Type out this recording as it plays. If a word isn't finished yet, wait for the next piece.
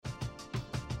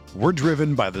We're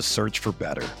driven by the search for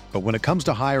better. But when it comes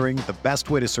to hiring, the best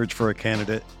way to search for a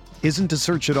candidate isn't to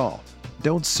search at all.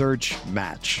 Don't search,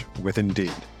 match with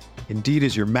Indeed. Indeed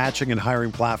is your matching and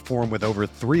hiring platform with over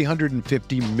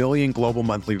 350 million global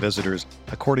monthly visitors,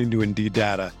 according to Indeed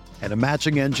data, and a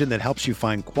matching engine that helps you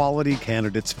find quality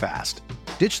candidates fast.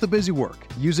 Ditch the busy work.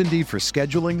 Use Indeed for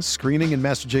scheduling, screening, and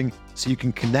messaging so you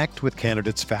can connect with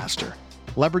candidates faster.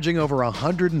 Leveraging over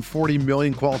 140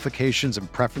 million qualifications and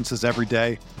preferences every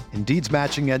day, Indeed's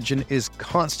matching engine is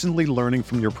constantly learning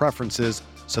from your preferences,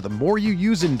 so the more you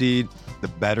use Indeed, the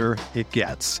better it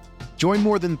gets. Join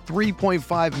more than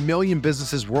 3.5 million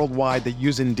businesses worldwide that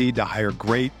use Indeed to hire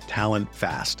great talent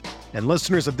fast. And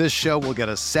listeners of this show will get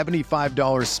a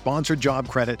 $75 sponsored job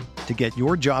credit to get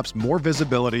your jobs more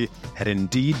visibility at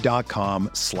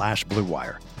Indeed.com/Blue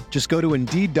Wire. Just go to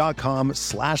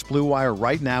Indeed.com/Blue Wire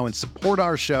right now and support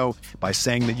our show by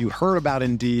saying that you heard about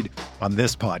Indeed on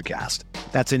this podcast.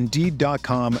 That's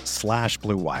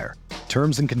Indeed.com/Blue Wire.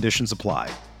 Terms and conditions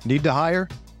apply. Need to hire?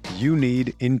 You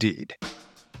need Indeed.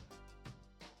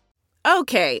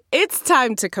 Okay, it's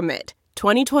time to commit.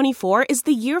 2024 is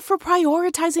the year for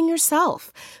prioritizing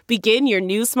yourself. Begin your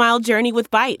new smile journey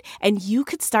with Byte, and you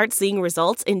could start seeing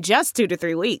results in just 2 to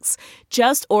 3 weeks.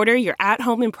 Just order your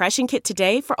at-home impression kit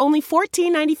today for only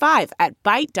 $14.95 at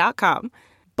Byte.com.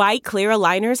 Byte Clear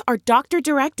aligners are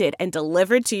doctor-directed and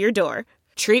delivered to your door.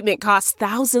 Treatment costs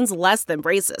thousands less than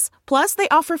braces. Plus, they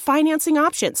offer financing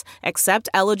options, accept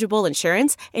eligible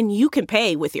insurance, and you can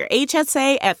pay with your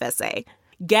HSA FSA.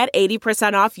 Get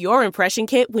 80% off your impression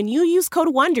kit when you use code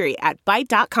WONDERY at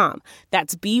Byte.com.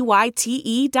 That's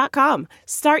BYTE.com.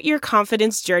 Start your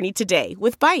confidence journey today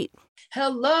with Byte.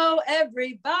 Hello,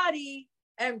 everybody,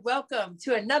 and welcome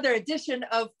to another edition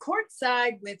of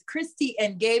Courtside with Christy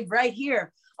and Gabe right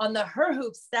here on the Her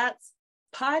Hoop Stats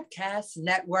Podcast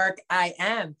Network. I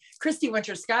am Christy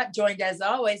Winter-Scott, joined as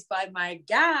always by my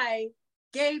guy,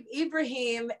 Gabe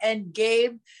Ibrahim. And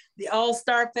Gabe, the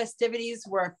All-Star festivities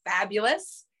were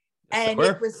fabulous. And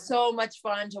it was so much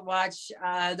fun to watch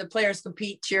the players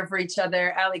compete, cheer for each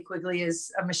other. Allie Quigley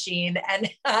is a machine, and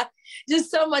just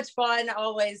so much fun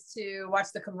always to watch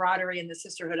the camaraderie and the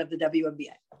sisterhood of the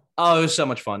WNBA. Oh, it was so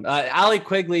much fun. Allie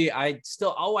Quigley, I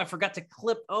forgot to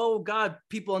clip. Oh God,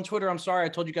 people on Twitter, I'm sorry. I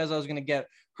told you guys I was going to get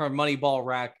her Moneyball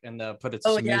rack and put it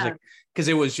to some music because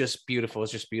it was just beautiful.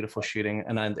 It's just beautiful shooting.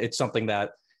 And it's something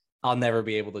that I'll never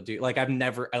be able to do. Like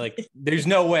there's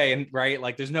no way, right?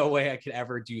 Like there's no way I could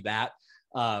ever do that.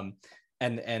 And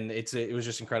it was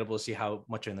just incredible to see how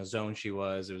much in the zone she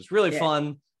was. It was really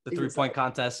fun. The 3-point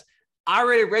contest. I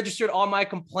already registered all my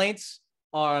complaints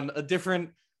on a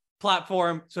different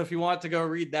platform. So if you want to go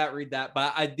read that.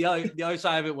 But the other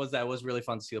side of it was that it was really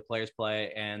fun to see the players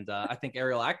play. And I think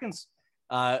Ariel Atkins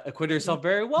acquitted herself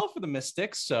very well for the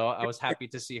Mystics. So I was happy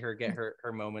to see her get her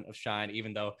moment of shine,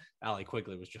 even though Allie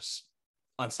Quigley was just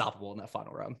unstoppable in that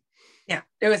final round. Yeah,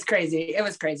 it was crazy.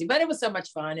 But it was so much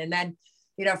fun. And then,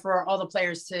 for all the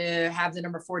players to have the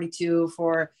number 42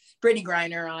 for Brittany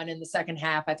Griner on in the second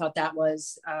half, I thought that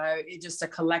was just a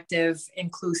collective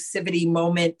inclusivity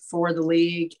moment for the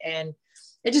league. And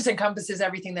it just encompasses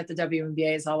everything that the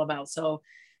WNBA is all about. So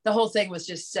the whole thing was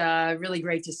just really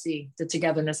great to see the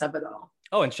togetherness of it all.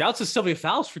 Oh, and shouts to Sylvia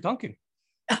Fowles for dunking.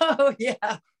 Oh, yeah.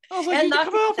 I was like, and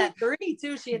knocking that three,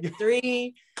 too. She hit the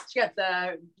three. She got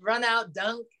the run-out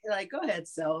dunk. Like, go ahead,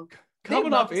 Sil.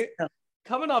 Coming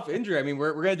off injury, I mean,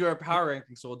 we're going to do our power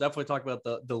ranking, so we'll definitely talk about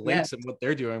the Lynx and what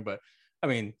they're doing. But, I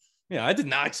mean, I did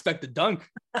not expect the dunk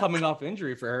coming off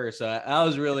injury for her. So that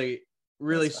was really,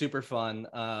 really super fun.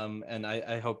 And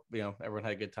I hope, everyone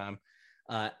had a good time.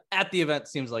 At the event,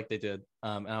 seems like they did.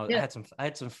 And I had some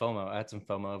FOMO. I had some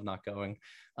FOMO of not going.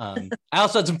 I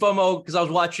also had some FOMO because I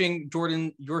was watching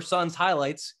Jordan, your son's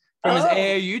highlights from his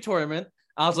AAU tournament.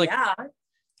 I was like,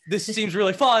 this seems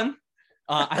really fun.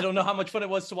 I don't know how much fun it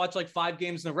was to watch like 5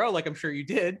 games in a row, like I'm sure you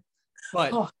did.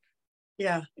 But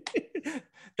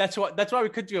that's why we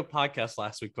couldn't do a podcast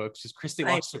last week, folks. Because Christy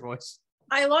lost her voice.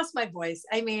 I lost my voice.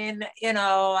 I mean,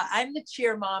 I'm the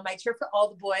cheer mom. I cheer for all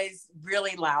the boys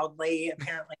really loudly,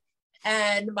 apparently.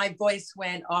 And my voice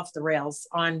went off the rails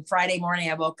on Friday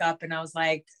morning. I woke up and I was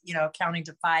like, counting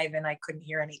to 5 and I couldn't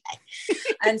hear anything.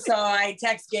 And so I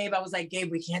text Gabe. I was like,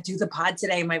 Gabe, we can't do the pod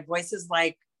today. My voice is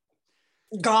like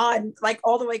gone, like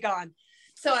all the way gone.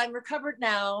 So I'm recovered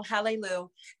now. Hallelujah.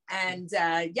 And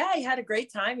he had a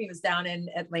great time. He was down in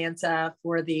Atlanta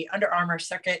for the Under Armour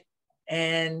circuit.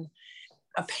 And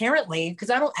apparently, because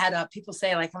I don't add up, people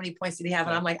say like, how many points did he have?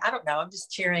 And I'm like, I don't know. I'm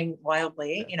just cheering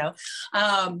wildly,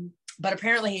 But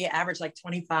apparently he averaged like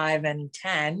 25 and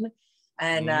 10.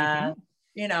 And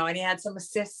and he had some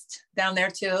assists down there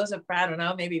too. So I don't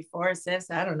know, maybe 4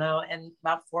 assists, I don't know, and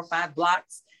about 4 or 5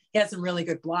 blocks. He had some really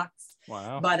good blocks.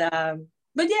 Wow.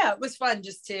 But yeah, it was fun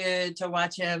just to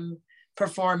watch him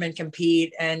perform and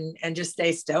compete and just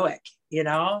stay stoic. I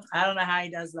don't know how he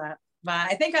does that, but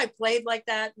I think I played like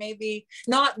that, maybe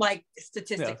not like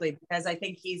statistically, because I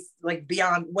think he's like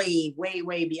beyond, way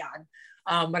beyond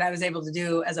what I was able to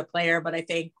do as a player. But I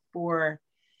think for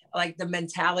like the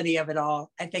mentality of it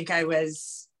all, I think I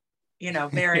was,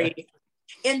 very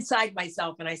inside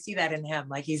myself. And I see that in him.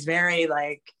 Like, he's very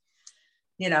like,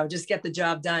 just get the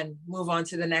job done, move on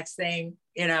to the next thing,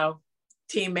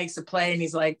 team makes a play and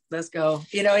he's like, let's go.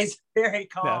 He's very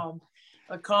calm,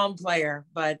 a calm player,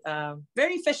 but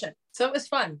very efficient. So it was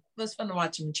fun. It was fun to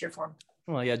watch him and cheer for him.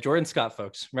 Well, yeah, Jordan Scott,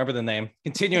 folks. Remember the name.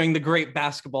 Continuing the great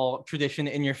basketball tradition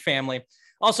in your family.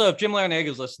 Also, if Jim Larinaga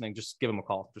is listening, just give him a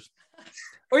call.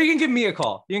 Or you can give me a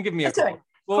call. You can give me a call. Right.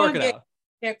 We'll work it out.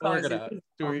 We'll work it out.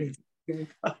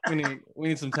 We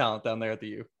need some talent down there at the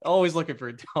U. Always looking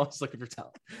for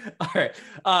talent. All right.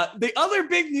 The other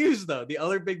big news that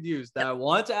I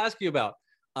want to ask you about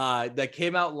that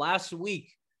came out last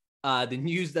week, the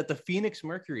news that the Phoenix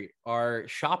Mercury are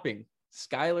shopping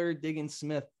Skylar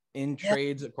Diggins-Smith in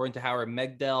trades, according to Howard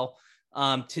Megdal.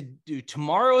 To do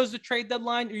tomorrow is the trade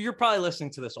deadline. You're probably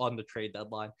listening to this on the trade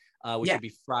deadline, which would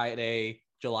be Friday,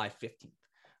 July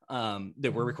 15th.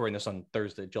 That we're recording this on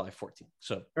Thursday, July 14th.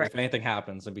 So if anything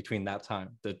happens in between that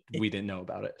time, that we didn't know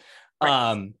about it.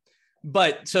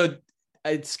 But so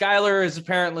Skylar is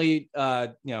apparently,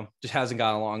 just hasn't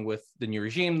gotten along with the new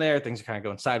regime there. Things are kind of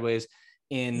going sideways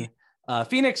in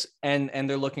Phoenix, and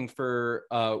they're looking for,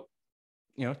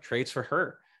 trades for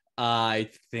her. I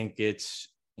think it's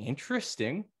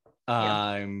interesting.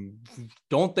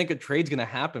 Don't think a trade's going to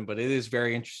happen, but it is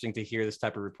very interesting to hear this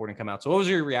type of reporting come out. So what was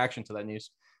your reaction to that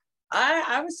news?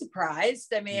 I was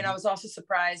surprised. I mean, I was also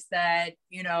surprised that,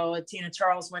 Tina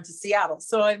Charles went to Seattle.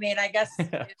 So, I mean, I guess,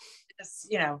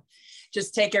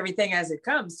 just take everything as it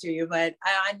comes to you. But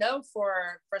I know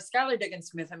for Skylar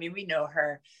Diggins-Smith, I mean, we know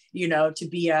her, to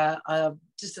be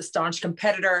just a staunch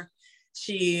competitor.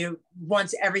 She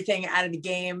wants everything out of the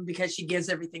game because she gives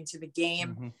everything to the game.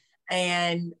 Mm-hmm.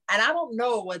 And I don't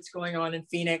know what's going on in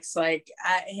Phoenix. Like,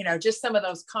 just some of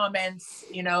those comments,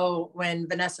 when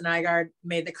Vanessa Nygaard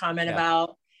made the comment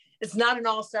about it's not an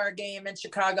all-star game in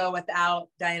Chicago without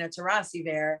Diana Taurasi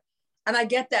there. And I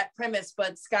get that premise,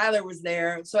 but Skylar was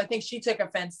there. So I think she took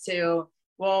offense to,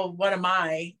 well, what am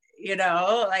I?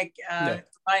 Why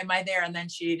am I there? And then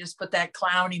she just put that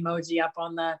clown emoji up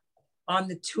on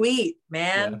the tweet,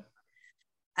 man. Yeah.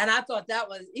 And I thought that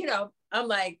was, I'm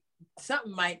like,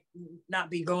 something might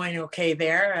not be going okay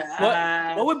there.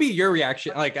 What would be your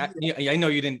reaction? Like, I know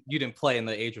you didn't play in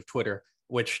the age of Twitter,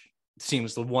 which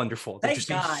seems wonderful. That just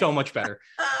seems so much better.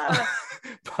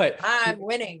 But I'm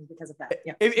winning because of that.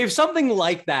 Yeah. If something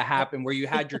like that happened, where you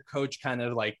had your coach kind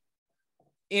of like,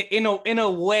 in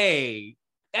a way,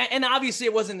 and obviously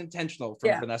it wasn't intentional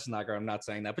from Vanessa Nygaard, I'm not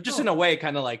saying that, but just in a way,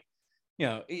 kind of like,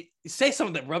 say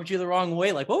something that rubbed you the wrong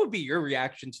way. Like, what would be your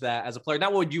reaction to that as a player?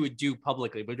 Not what you would do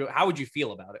publicly, but how would you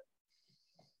feel about it?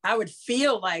 I would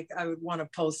feel like I would want to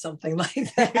post something like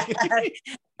that.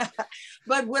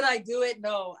 But would I do it?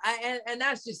 No. And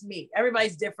that's just me.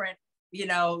 Everybody's different,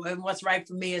 and what's right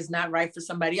for me is not right for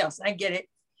somebody else. I get it.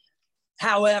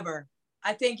 However,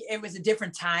 I think it was a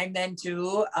different time then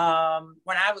too.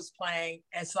 When I was playing,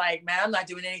 it's like, man, I'm not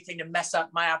doing anything to mess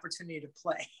up my opportunity to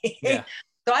play. Yeah.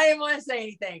 So I didn't want to say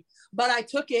anything, but I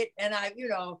took it and I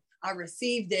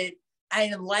received it. I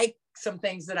didn't like some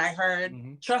things that I heard,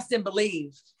 trust and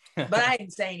believe, but I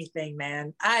didn't say anything,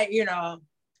 man. I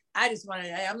just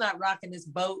wanted, I'm not rocking this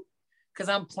boat because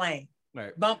I'm playing.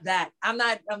 Right. Bump that. I'm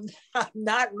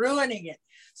not ruining it.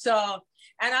 So,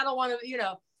 and I don't want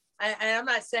to, and I'm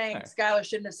not saying Skylar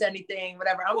shouldn't have said anything,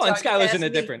 whatever. And Skylar's in a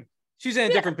different, she's in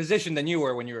a different position than you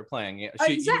were when you were playing.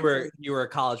 Exactly. You were a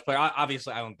college player.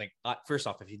 Obviously, I don't think, first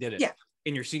off, if you did it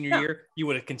in your senior year, you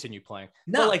would have continued playing.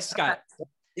 No, but like Scott.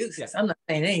 I'm not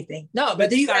saying anything. No,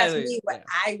 but you asked me what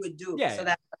I would do. Yeah, so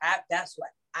that's what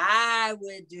I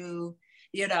would do,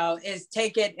 is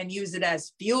take it and use it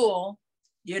as fuel,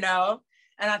 and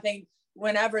I think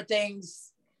whenever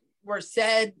things were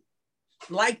said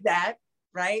like that,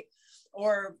 right?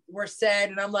 Or were said,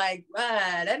 and I'm like,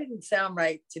 that didn't sound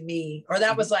right to me, or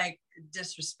that was like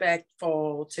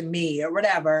disrespectful to me, or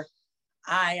whatever.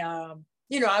 I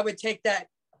would take that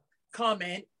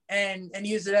comment and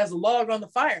use it as a log on the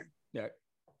fire,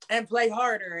 and play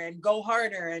harder and go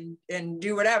harder and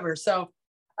do whatever. So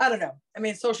I don't know. I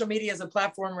mean, social media is a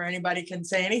platform where anybody can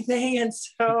say anything, and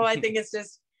so I think it's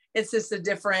just a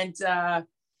different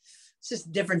it's just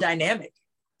a different dynamic.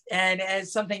 And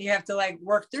it's something you have to like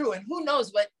work through. And who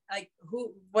knows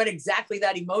what exactly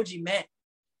that emoji meant.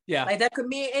 Yeah. Like that could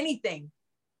mean anything.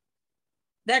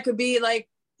 That could be like,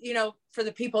 you know, for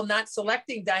the people not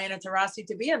selecting Diana Taurasi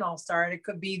to be an all-star, it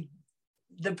could be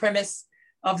the premise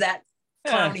of that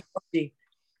clown emoji.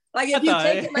 Like if you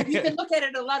take it, like you can look at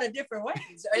it a lot of different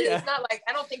ways. It's not like,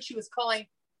 I don't think she was calling,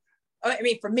 I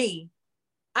mean, for me,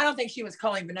 I don't think she was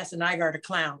calling Vanessa Nygaard a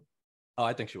clown. Oh,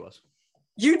 I think she was.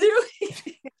 You do?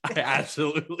 I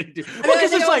absolutely do. I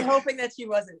mean, I was hoping that she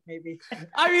wasn't, maybe.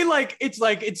 I mean,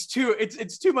 it's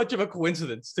too much of a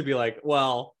coincidence to be like,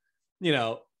 well, you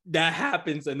know, that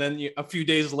happens, and then a few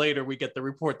days later we get the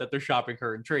report that they're shopping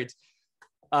her in trades.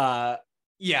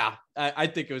 Yeah, I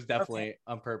think it was definitely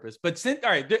on purpose. But since, all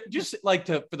right, just like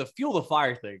for the fuel the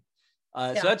fire thing.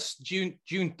 So that's June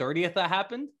 30th that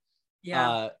happened.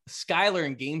 Yeah. Skylar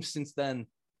in games since then,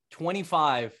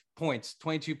 25 points,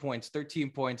 22 points,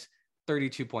 13 points,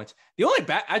 32 points. The only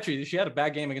actually, she had a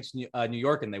bad game against New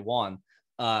York and they won.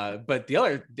 But the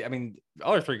other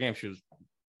 3 games, she was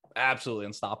absolutely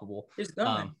unstoppable.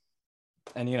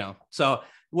 And you know, so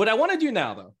what I want to do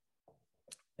now though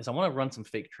is I want to run some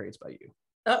fake trades by you.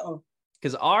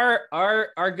 Because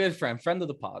our good friend of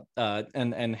the pod,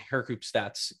 and Her Hoop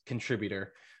Stats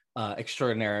contributor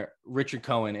extraordinaire Richard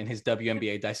Cohen in his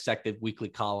WNBA dissected weekly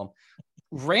column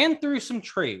ran through some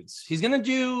trades. He's gonna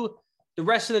do the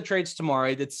rest of the trades tomorrow.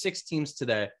 He did 6 teams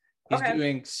today. He's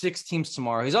doing 6 teams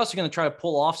tomorrow. He's also gonna try to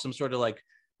pull off some sort of like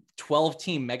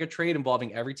 12-team mega trade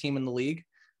involving every team in the league,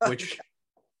 which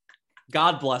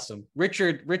God bless him.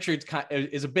 Richard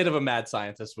is a bit of a mad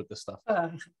scientist with this stuff.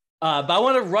 But I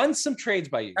want to run some trades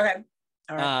by you. Okay.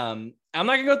 All right. I'm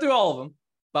not gonna go through all of them,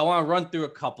 but I want to run through a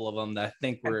couple of them that I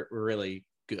think were really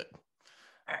good.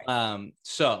 All right.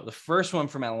 So the first one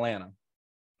from Atlanta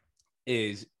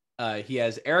is he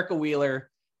has Erica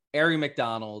Wheeler, Ari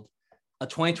McDonald, a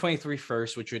 2023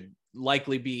 first, which would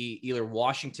likely be either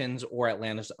Washington's or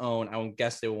Atlanta's own. I would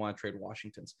guess they would want to trade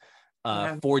Washington's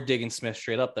for Diggins-Smith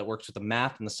straight up. That works with the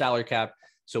math and the salary cap.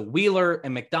 So Wheeler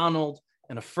and McDonald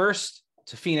and a first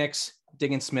to Phoenix,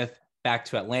 Diggins-Smith back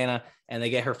to Atlanta, and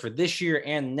they get her for this year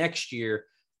and next year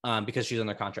because she's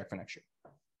under contract for next year.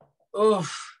 Oh,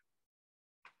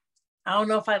 I don't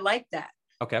know if I like that.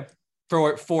 Okay.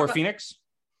 For Phoenix?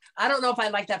 I don't know if I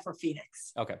like that for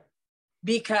Phoenix. Okay.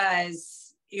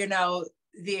 Because, you know,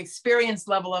 the experience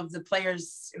level of the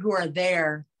players who are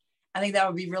there, I think that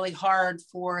would be really hard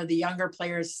for the younger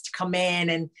players to come in.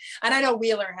 And I know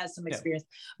Wheeler has some experience,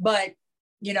 but,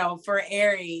 you know, for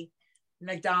Ari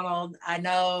McDonald, I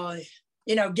know,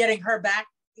 you know, getting her back,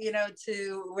 you know,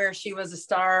 to where she was a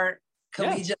star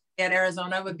collegiate at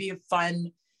Arizona would be a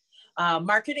fun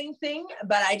marketing thing.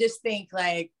 But I just think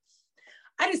that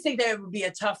it would be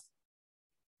a tough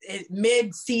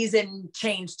mid-season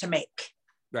change to make.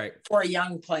 Right. For a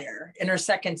young player in her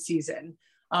second season.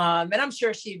 And I'm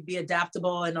sure she'd be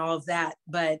adaptable and all of that,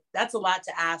 but that's a lot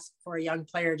to ask for a young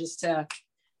player just to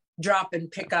drop and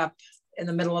pick up in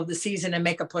the middle of the season and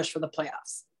make a push for the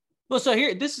playoffs. Well, so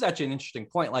here, this is actually an interesting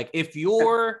point. Like if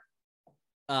you're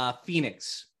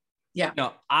Phoenix, you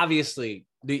know, obviously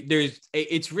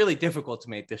it's really difficult to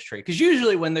make this trade because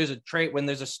usually when there's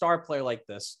a star player like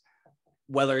this,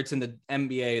 whether it's in the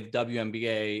NBA, the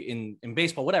WNBA, in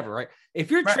baseball, whatever, right?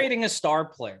 If you're trading a star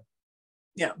player,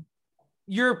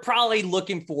 you're probably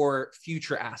looking for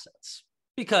future assets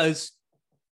because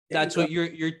that's what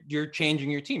you're changing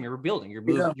your team. You're rebuilding.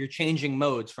 You're changing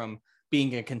modes from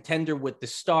being a contender with the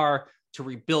star to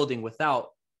rebuilding without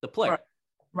the player.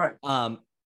 Right.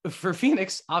 For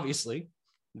Phoenix, obviously,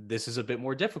 this is a bit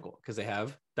more difficult because they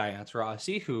have Diana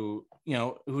Taurasi, who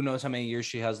knows how many years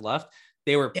she has left.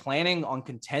 They were planning on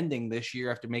contending this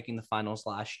year after making the finals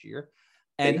last year.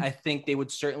 And I think they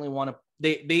would certainly want to,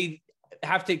 they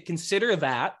have to consider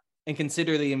that and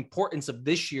consider the importance of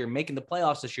this year, making the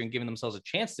playoffs this year and giving themselves a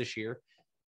chance this year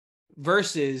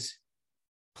versus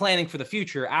planning for the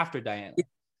future after Diana.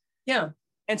 Yeah.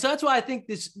 And so that's why I think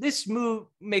this move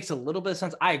makes a little bit of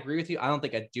sense. I agree with you. I don't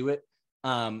think I'd do it.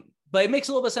 But it makes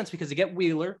a little bit of sense because they get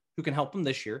Wheeler, who can help them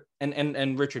this year.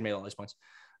 And Richard made all these points.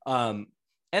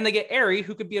 And they get Ari,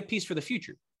 who could be a piece for the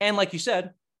future. And like you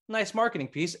said, nice marketing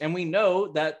piece. And we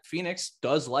know that Phoenix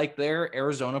does like their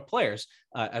Arizona players,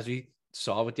 as we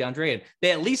saw with DeAndre. And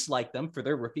they at least like them for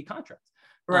their rookie contract.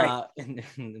 Right. And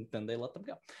then they let them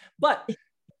go. But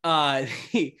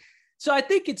so I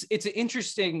think it's an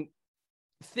interesting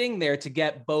thing there to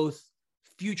get both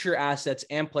future assets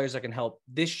and players that can help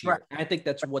this year. Right. I think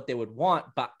that's what they would want.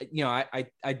 But, you know,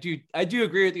 I do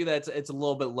agree with you that it's a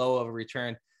little bit low of a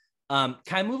return. Can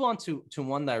I move on to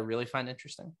one that I really find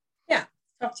interesting? Yeah.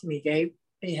 Talk to me, Gabe.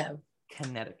 What do you have?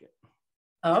 Connecticut.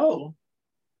 Oh.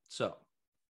 So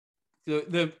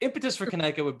the impetus for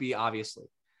Connecticut would be obviously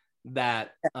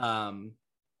that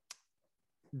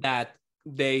that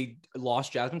they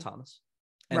lost Jasmine Thomas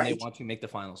and they want to make the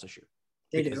finals this year.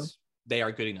 They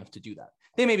are good enough to do that.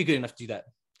 They may be good enough to do that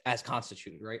as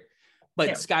constituted, right?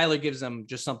 But Skylar gives them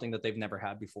just something that they've never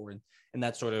had before, and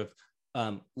that sort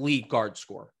of lead guard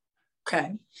score.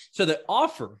 Okay. So the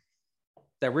offer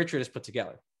that Richard has put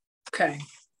together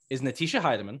is Natisha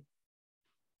Heidemann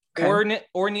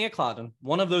or Nia Clouden,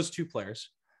 one of those two players,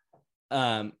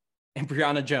 and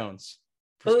Brianna Jones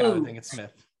for Skylar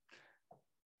Diggins-Smith.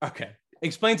 Okay.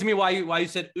 Explain to me why you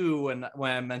said ooh when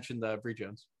I mentioned Bree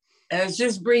Jones. It's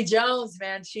just Bree Jones,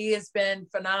 man. She has been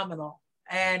phenomenal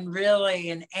and really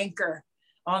an anchor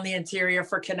on the interior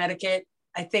for Connecticut.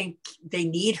 I think they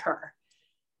need her.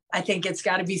 I think it's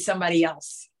got to be somebody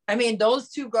else. I mean, those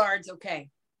two guards, okay.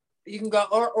 You can go,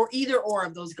 or either or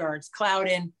of those guards,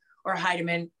 Clouden or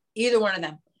Heidemann, either one of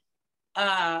them.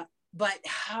 But,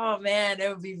 oh, man, it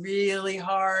would be really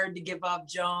hard to give up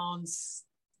Jones.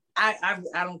 I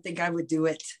don't think I would do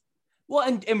it. Well,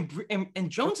 and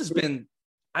Jones has been,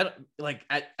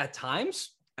 at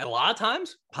times, a lot of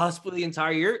times, possibly the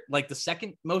entire year, like the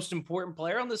second most important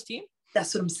player on this team.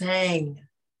 That's what I'm saying.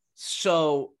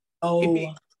 So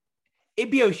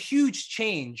it'd be a huge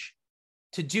change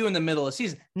to do in the middle of the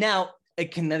season. Now,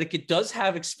 Connecticut does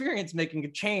have experience making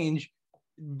a change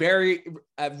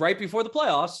right before the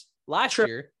playoffs last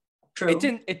year. True.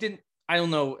 It didn't. I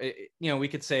don't know. We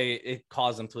could say it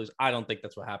caused them to lose. I don't think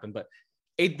that's what happened, but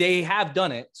they have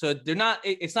done it. So they're not.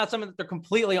 It's not something that they're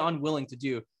completely unwilling to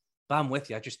do. But I'm with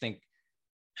you. I just think,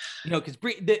 because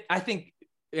I think,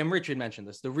 and Richard mentioned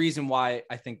this. The reason why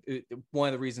I think one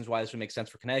of the reasons why this would make sense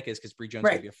for Connecticut is because Bree Jones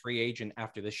would be a free agent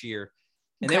after this year,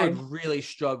 and they would really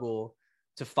struggle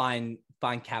to find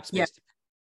cap space. Yeah.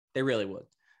 They really would.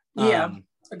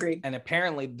 Agreed. And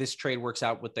apparently this trade works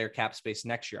out with their cap space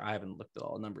next year. I haven't looked at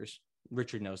all the numbers.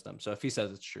 Richard knows them. So if he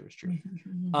says it's true, it's true.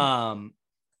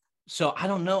 So I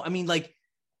don't know. I mean,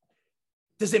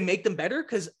 does it make them better?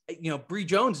 Because, Bree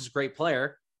Jones is a great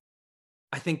player.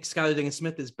 I think Skylar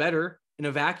Diggins-Smith is better in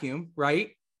a vacuum,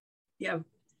 right? Yeah.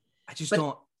 I just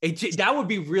don't. That would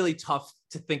be really tough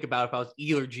to think about if I was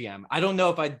either GM. I don't know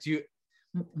if I'd do.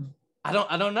 I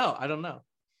don't know. I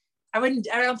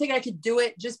don't think I could do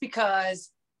it just because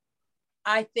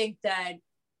I think that,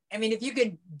 if you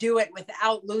could do it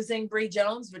without losing Bree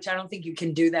Jones, which I don't think you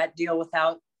can do that deal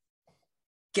without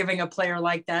giving a player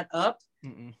like that up.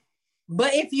 Mm-mm.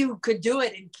 But if you could do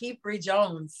it and keep Bree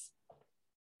Jones,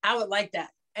 I would like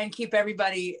that, and keep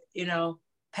everybody,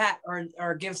 pat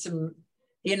or give some,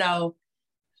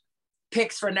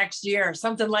 picks for next year,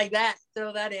 something like that.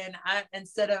 Throw that in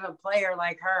instead of a player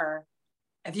like her.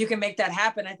 If you can make that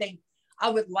happen, I think I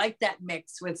would like that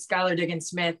mix with Skylar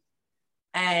Diggins-Smith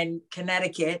and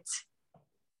Connecticut,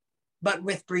 but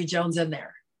with Bree Jones in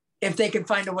there. If they can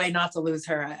find a way not to lose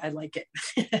her, I'd like it.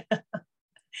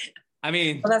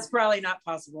 Well, that's probably not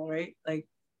possible, right? I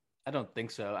don't think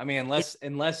so.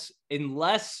 Unless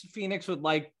Phoenix would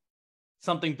like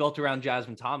something built around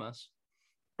Jasmine Thomas.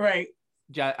 Right.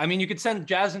 You could send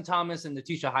Jasmine Thomas and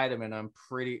Natisha Heidemann. I'm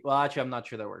not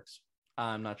sure that works.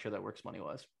 I'm not sure that works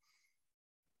money-wise.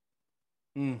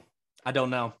 I don't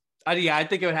know. I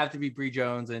think it would have to be Bree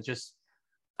Jones, and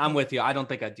I'm with you. I don't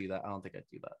think I'd do that.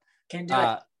 Can't do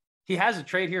it. He has a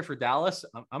trade here for Dallas.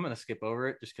 I'm going to skip over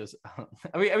it just because.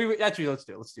 Actually, let's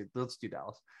do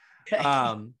Dallas. Okay.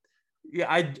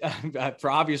 For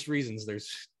obvious reasons,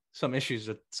 there's some issues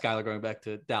with Skylar going back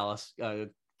to Dallas,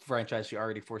 franchise she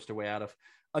already forced her way out of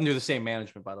under the same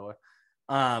management, by the way.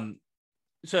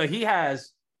 So he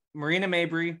has Marina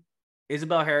Mabry,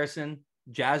 Isabel Harrison,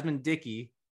 Jasmine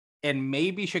Dickey, and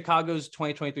maybe Chicago's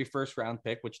 2023 first round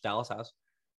pick, which Dallas has,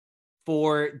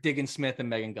 for Diggins-Smith and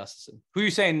Megan Gustafson. Who are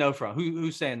you saying no from?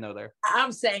 Who's saying no there?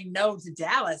 I'm saying no to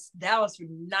Dallas. Dallas would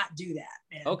not do that,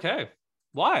 man. Okay.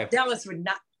 Why? Dallas would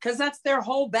not, because that's their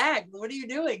whole bag. What are you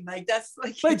doing? But it's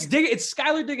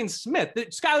Skylar Diggins-Smith.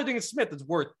 Skylar Diggins-Smith is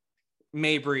worth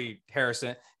Mabry,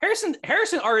 Harrison.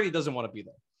 Harrison already doesn't want to be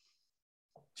there.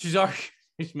 She's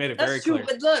made it very clear.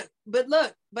 But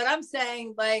I'm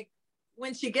saying,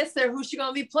 when she gets there, who's she going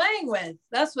to be playing with?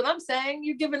 That's what I'm saying.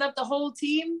 You're giving up the whole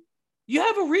team. You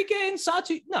have Arike and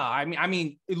Satu. No, I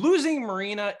mean, losing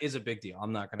Marina is a big deal.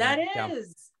 I'm not going to. That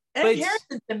is. And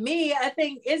Harrison, to me, I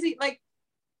think, Isabel.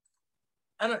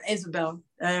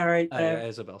 All right.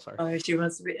 Isabel, sorry. Oh, she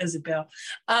wants to be Isabel.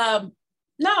 No,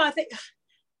 I think,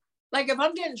 if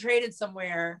I'm getting traded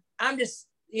somewhere, I'm just,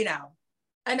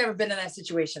 I've never been in that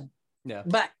situation. Yeah.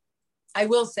 But I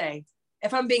will say,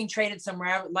 if I'm being traded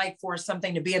somewhere, I would like for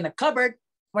something to be in the cupboard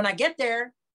when I get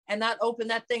there and not open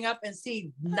that thing up and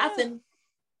see nothing.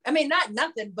 I mean, not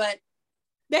nothing, but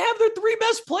they have their 3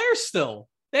 best players still.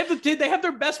 They have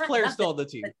their best players still on the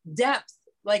team. Depth.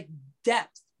 Like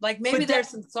maybe there's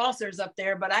some saucers up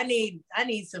there, but I need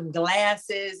some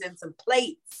glasses and some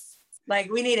plates. Like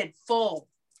we need it full.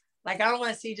 Like I don't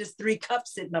want to see just 3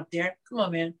 cups sitting up there. Come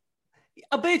on, man.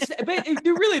 But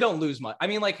you really don't lose much. I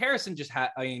mean, like Harrison just had.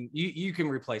 I mean, you can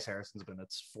replace Harrison's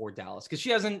minutes for Dallas because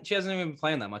she hasn't even been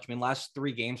playing that much. I mean, last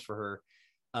 3 games for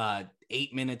her,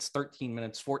 8 minutes, 13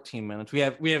 minutes, 14 minutes. We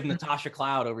have Natasha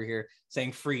Cloud over here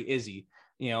saying free Izzy,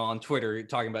 on Twitter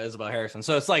talking about Isabel Harrison.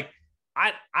 So it's like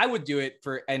I would do it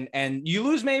for and you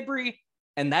lose Mabry,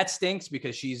 and that stinks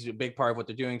because she's a big part of what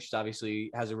they're doing. She's obviously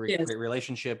has a great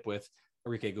relationship with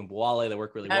Enrique Gumbuale. They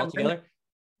work really well together.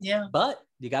 Yeah. But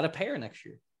you got to pay her next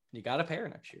year.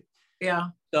 Yeah.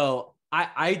 So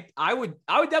I would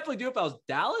definitely do it if I was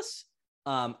Dallas.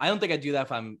 I don't think I'd do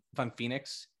that if I'm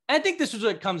Phoenix. And I think this is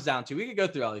what it comes down to. We could go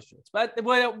through all these shits, but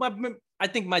I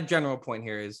think my general point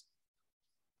here is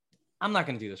I'm not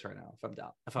going to do this right now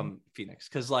if I'm Phoenix,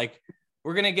 because like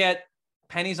we're going to get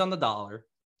pennies on the dollar,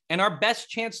 and our best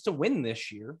chance to win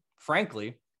this year,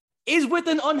 frankly, is with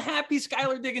an unhappy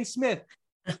Skylar Diggins-Smith.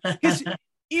 Because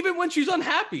even when she's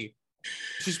unhappy,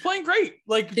 she's playing great.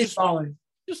 Like just let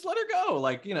her go.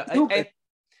 Like,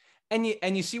 and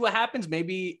you see what happens.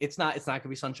 Maybe it's not going to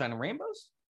be sunshine and rainbows,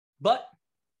 but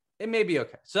it may be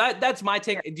okay. So that's my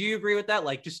take. Do you agree with that?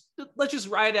 Like, let's just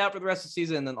ride it out for the rest of the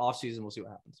season, and then off season we'll see what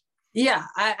happens. Yeah,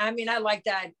 I mean, I like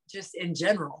that just in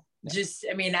general. Yeah. Just,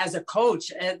 I mean, as a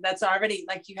coach, that's already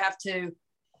like you have to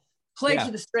play to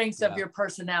the strengths of your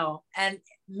personnel. And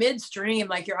midstream,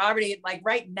 like you're already like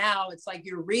right now, it's like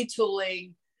you're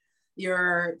retooling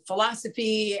your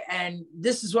philosophy, and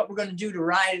this is what we're going to do to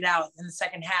ride it out in the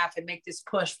second half and make this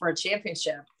push for a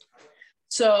championship.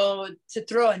 So to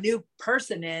throw a new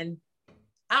person in,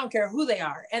 I don't care who they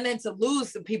are, and then to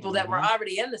lose the people that were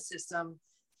already in the system,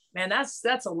 man,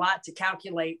 that's a lot to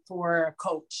calculate for a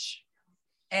coach.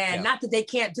 And not that they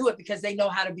can't do it, because they know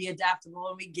how to be adaptable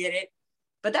and we get it,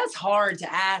 but that's hard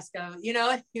to ask of, you know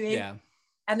what I mean? Yeah.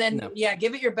 And then,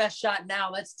 give it your best shot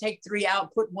now. Let's take 3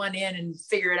 out, put 1 in, and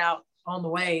figure it out on the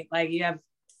way. Like you have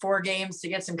 4 games to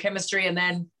get some chemistry, and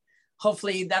then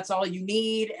hopefully that's all you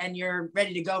need and you're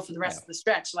ready to go for the rest of the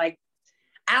stretch. Like,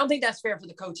 I don't think that's fair for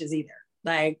the coaches either.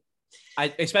 Like,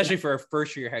 especially for a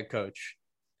first-year head coach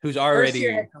who's already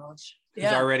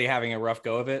having a rough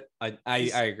go of it. I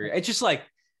agree. It's just like,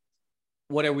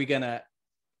 what are we gonna?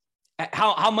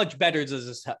 How much better does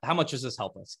this? How much does this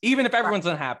help us? Even if everyone's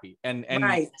unhappy, and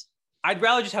I'd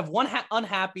rather just have one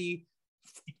unhappy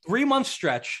 3-month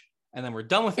stretch, and then we're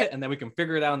done with it, and then we can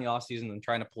figure it out in the off season and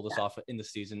trying to pull this off in the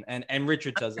season. And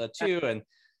Richard says that too. And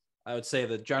I would say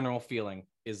the general feeling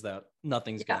is that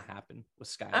nothing's gonna happen with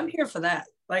Skylar. I'm here for that.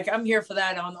 Like, I'm here for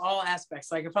that on all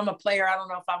aspects. Like, if I'm a player, I don't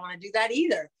know if I want to do that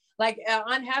either. Like,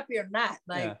 unhappy or not,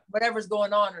 like whatever's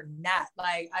going on or not.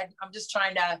 Like, I'm just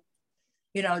trying to,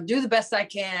 do the best I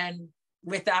can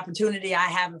with the opportunity I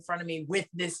have in front of me with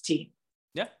this team.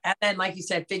 Yeah. And then, like you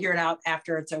said, figure it out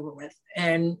after it's over with.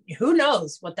 And who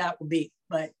knows what that will be.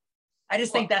 But I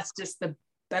just think that's just the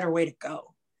better way to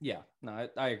go. Yeah, no,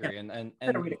 I agree. Yeah.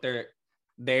 And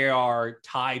they are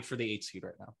tied for the 8th seed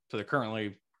right now. So they're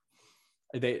currently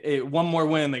one more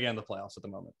win and they get in the playoffs at the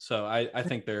moment. So I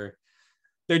think they're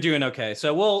doing okay.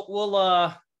 So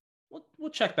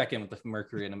we'll check back in with the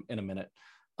Mercury in a minute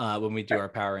when we do our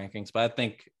power rankings. But I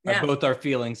think both our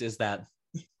feelings is that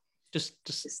just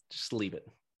leave it.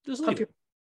 Just leave it.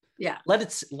 Yeah. Let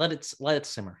it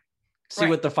simmer. See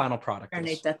what the final product is.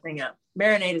 Marinate that thing up.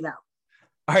 Marinate it out.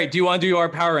 All right. Do you want to do our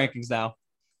power rankings now?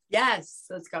 Yes.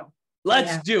 Let's go.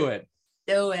 Let's do it.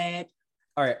 Do it.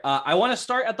 All right. I want to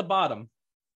start at the bottom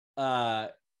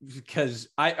because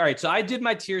so I did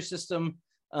my tier system.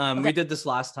 We did this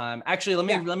last time. Actually,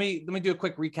 let me do a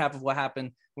quick recap of what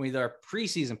happened when we did our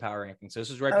preseason power rankings. So this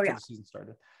is right before the season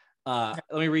started. Let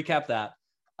me recap that.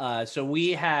 So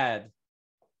we had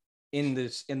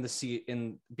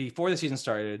before the season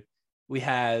started, we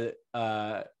had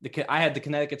I had the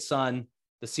Connecticut Sun,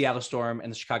 the Seattle Storm,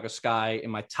 and the Chicago Sky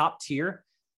in my top tier.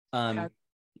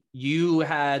 You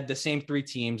had the same 3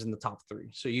 teams in the top 3.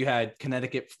 So you had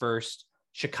Connecticut first,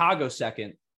 Chicago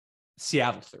second,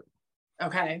 Seattle third.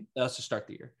 Okay. That's to start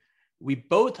the year. We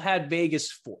both had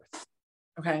Vegas 4th.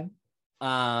 Okay.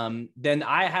 Then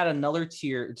I had another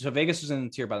tier. So Vegas was in the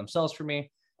tier by themselves for me.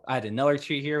 I had another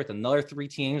tier here with another 3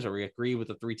 teams, or we agree with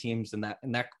the 3 teams in that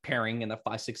pairing, in the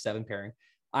 5, 6, 7 pairing.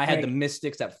 I had the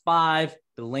Mystics at 5,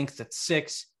 the Lynx at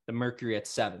 6, the Mercury at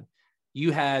 7.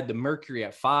 you had the Mercury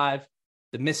at 5,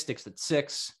 the Mystics at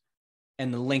 6,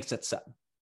 and the Lynx at 7.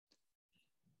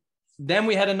 Then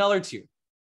we had another tier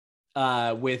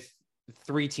with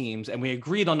 3 teams, and we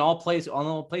agreed on all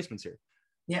placements here.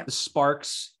 Yeah. The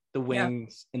Sparks, the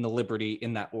Wings, and the Liberty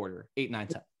in that order, 8, 9,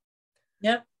 10.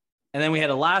 Yep. And then we had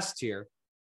a last tier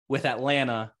with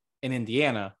Atlanta and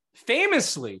Indiana.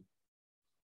 Famously,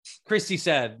 Christy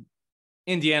said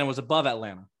Indiana was above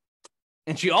Atlanta.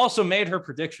 And she also made her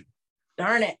prediction.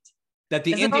 Darn it. That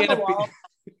the Is Indiana... it on the wall?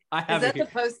 I have Is it that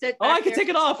the Post-it? Oh, I can take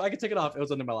it off. It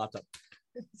was under my laptop.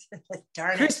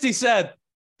 Darn it. Christy said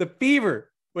the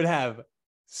Fever would have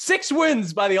 6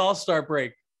 wins by the All-Star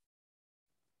break.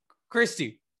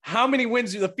 Christy, how many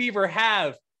wins do the Fever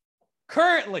have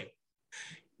currently?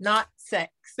 Not 6.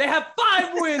 They have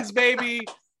 5 wins, baby.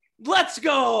 Let's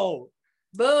go.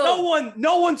 Boom.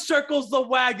 No one circles the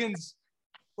wagons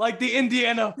like the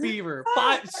Indiana Fever.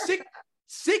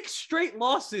 6 straight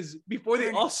losses before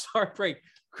the All-Star break.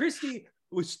 Christy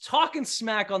was talking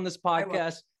smack on this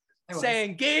podcast,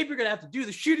 saying, Gabe, you're going to have to do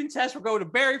the shooting test. We're going to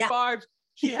Barry Farms.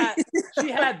 She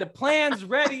had the plans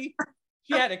ready.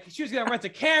 She was going to rent a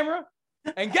camera.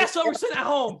 And guess what? We're sitting at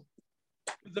home.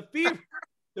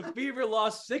 The Fever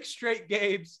lost 6 straight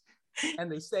games,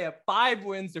 and they stay at 5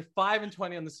 wins. They're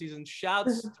 5-20 on the season.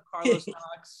 Shouts to Carlos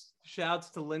Knox. Shouts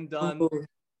to Lynn Dunn.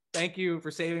 Thank you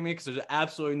for saving me, because there's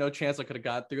absolutely no chance I could have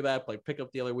got through that. Like, pick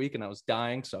up the other week, and I was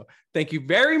dying. So thank you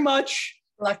very much.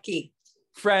 Lucky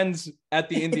friends at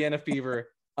the Indiana Fever.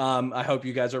 I hope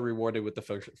you guys are rewarded with the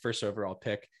first overall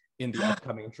pick in the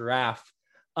upcoming draft.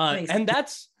 And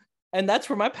that's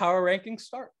where my power rankings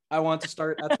start. I want to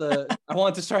start at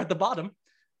the bottom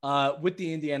with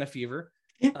the Indiana Fever.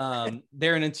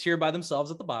 They're in a tier by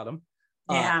themselves at the bottom.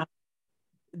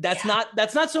 That's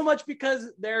not so much because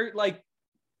they're like,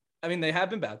 I mean, they have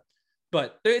been bad,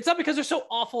 but it's not because they're so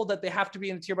awful that they have to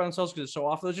be in a tier by themselves because they're so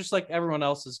awful. It's just like everyone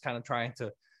else is kind of trying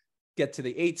to get to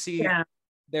the 8 seed. Yeah.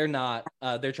 They're not.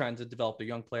 They're trying to develop their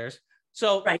young players.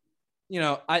 So, I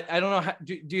don't know.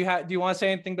 Do you want to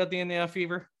say anything about the Indiana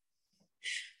Fever?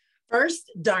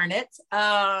 First, darn it.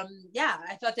 I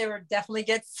thought they would definitely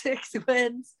get 6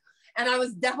 wins. And I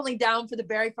was definitely down for the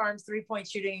Barry Farms 3-point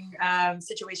shooting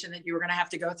situation that you were going to have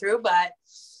to go through. But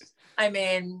I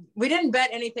mean, we didn't bet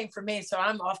anything for me, so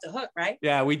I'm off the hook, right?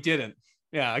 Yeah, we didn't.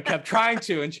 Yeah, I kept trying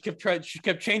to, and she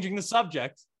kept changing the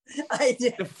subject. I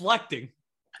did. Deflecting.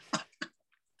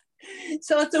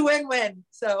 So it's a win-win.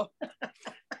 So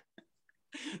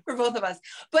for both of us.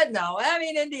 But no, I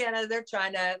mean, Indiana, they're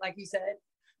trying to, like you said,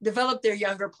 develop their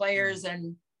younger players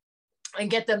and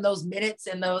get them those minutes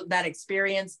and that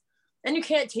experience. And you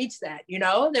can't teach that,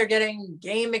 they're getting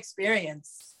game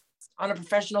experience on a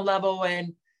professional level,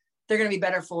 and they're going to be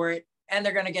better for it. And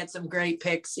they're going to get some great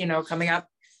picks, coming up.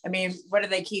 I mean, what do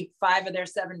they keep? 5 of their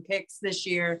 7 picks this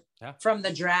year from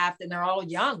the draft, and they're all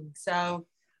young. So,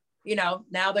 now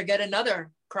they'll get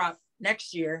another crop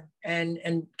next year and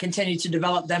continue to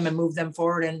develop them and move them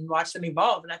forward and watch them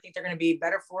evolve. And I think they're going to be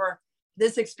better for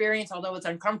this experience, although it's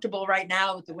uncomfortable right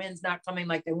now with the wins not coming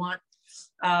like they want.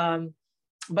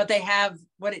 But they have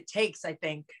what it takes, I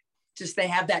think. Just they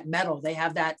have that mettle. They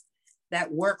have that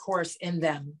workhorse in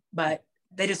them, but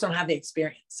they just don't have the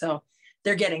experience. So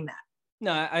they're getting that.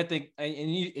 No, I think,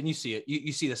 and you see it.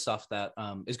 You see the stuff that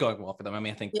is going well for them. I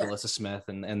mean, I think Alyssa Smith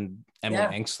and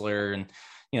Emily Engstler,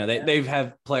 and they've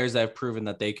had players that have proven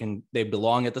that they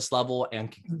belong at this level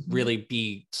and can really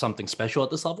be something special at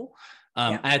this level.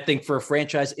 I think for a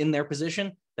franchise in their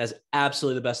position, that's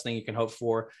absolutely the best thing you can hope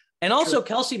for. And also,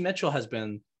 Kelsey Mitchell has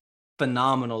been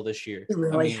phenomenal this year. He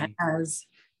really has.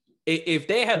 If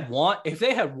they had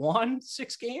won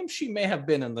 6 games, she may have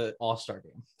been in the All-Star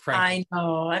game. Frankly. I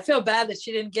know. I feel bad that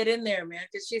she didn't get in there, man,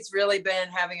 because she's really been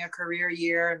having a career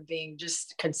year and being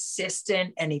just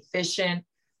consistent and efficient.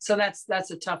 So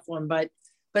that's a tough one, but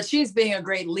she's being a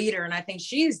great leader, and I think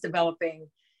she's developing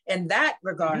in that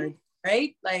regard,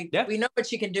 right? Like we know what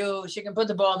she can do. She can put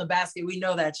the ball in the basket. We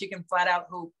know that she can flat out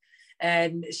hoop,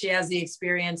 and she has the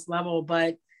experience level.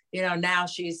 But now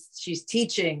she's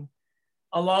teaching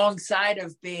alongside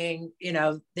of being,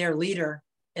 their leader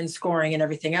in scoring and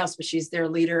everything else, but she's their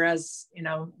leader as,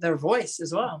 their voice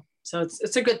as well. So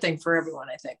it's a good thing for everyone,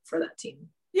 I think, for that team.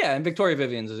 Yeah. And Victoria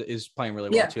Vivian is playing really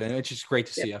well too. And it's just great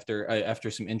to see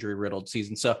after some injury riddled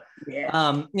season. So,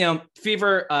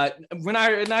 Fever, we're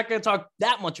not going to talk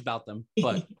that much about them,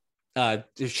 but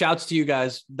shouts to you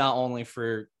guys, not only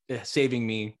for saving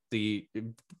me the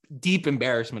deep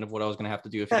embarrassment of what I was going to have to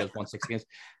do if you guys won 6 games,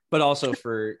 but also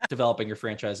for developing your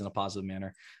franchise in a positive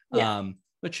manner.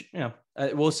 Which,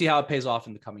 we'll see how it pays off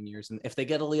in the coming years. And if they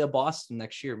get Aaliyah Boston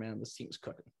next year, man, this team's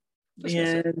cooking.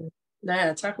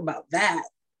 Nah, talk about that.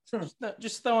 No,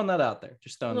 just throwing that out there.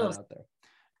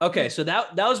 Okay, so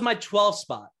that was my 12th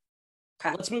spot.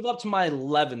 Okay. Let's move up to my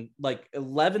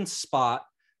 11th spot.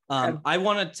 I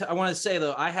want to say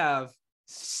though, I have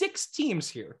 6 teams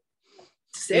here.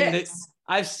 6.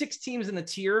 I have 6 teams in the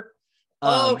tier.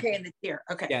 Okay, in the tier.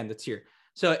 Okay. Yeah, in the tier.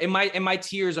 So in my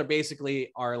tiers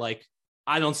are like,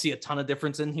 I don't see a ton of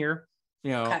difference in here.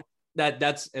 You know, okay.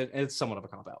 it's somewhat of a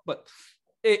cop out, but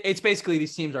it's basically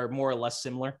these teams are more or less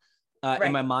similar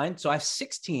in my mind. So I have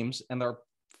 6 teams and they're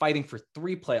fighting for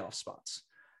 3 playoff spots.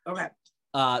 Okay.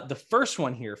 The first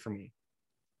one here for me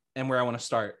and where I want to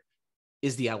start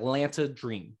is the Atlanta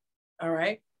Dream. All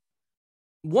right.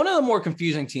 One of the more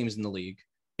confusing teams in the league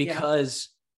because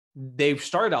they've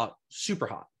started out super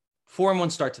hot, 4-1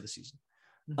 start to the season.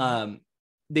 Mm-hmm.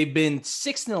 They've been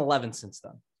 6-11 since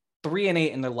then,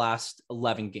 3-8 in their last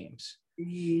 11 games.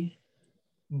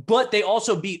 But they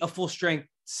also beat a full strength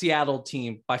Seattle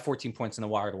team by 14 points in the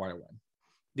wire-to-wire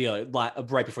win,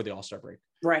 right before the All-Star break.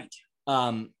 Right.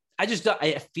 I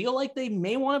feel like they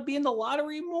may want to be in the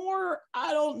lottery more.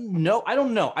 I don't know. I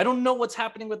don't know what's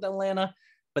happening with Atlanta,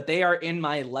 but they are in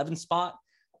my 11th spot.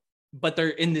 But they're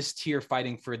in this tier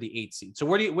fighting for the 8th seed. So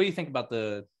what do you think about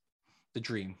the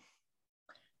Dream?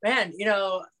 Man,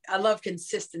 I love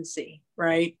consistency,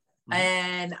 right? Mm-hmm.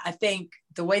 And I think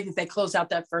the way that they closed out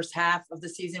that first half of the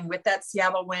season with that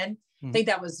Seattle win, I think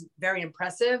that was very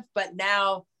impressive. But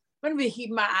now I'm going to keep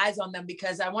my eyes on them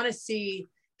because I want to see,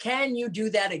 can you do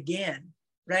that again,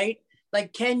 right?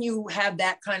 Like, can you have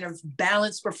that kind of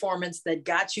balanced performance that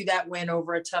got you that win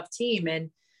over a tough team? And,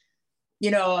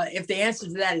 if the answer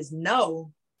to that is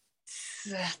no,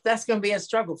 that's going to be a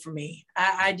struggle for me.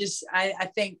 I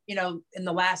think, in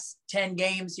the last 10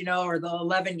 games, or the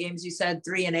 11 games, you said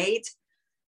 3-8,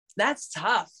 that's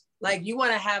tough. Like, you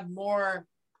want to have more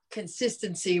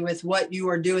consistency with what you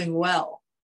are doing well.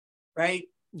 Right.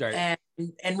 Right.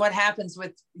 And what happens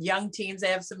with young teams, they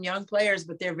have some young players,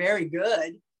 but they're very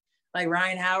good. Like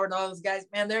Ryan Howard, all those guys,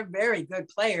 man, they're very good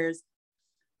players,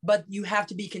 but you have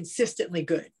to be consistently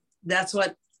good. That's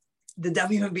what the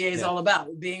WNBA is all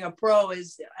about. Being a pro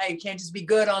is, you can't just be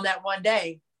good on that one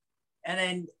day. And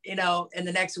then, in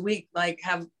the next week, like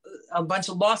have a bunch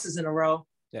of losses in a row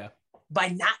by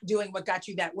not doing what got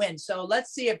you that win. So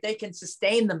let's see if they can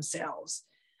sustain themselves.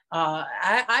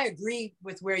 I agree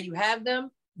with where you have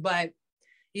them, but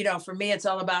for me, it's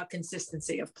all about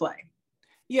consistency of play.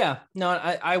 Yeah, no,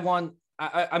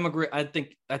 I'm agree. I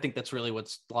think that's really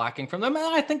what's lacking from them. And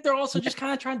I think they're also just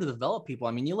kind of trying to develop people.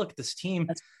 I mean, you look at this team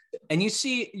and you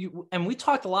see, and we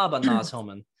talked a lot about Naz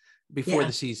Hillman before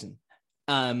the season.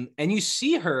 And you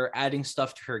see her adding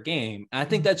stuff to her game. And I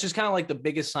think that's just kind of like the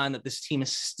biggest sign that this team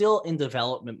is still in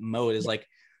development mode is like,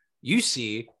 you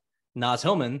see Naz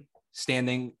Hillman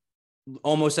standing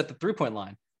almost at the 3-point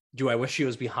line. Do I wish she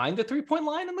was behind the 3-point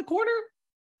line in the corner?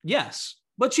 Yes.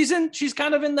 But she's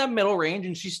kind of in that middle range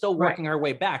and she's still working her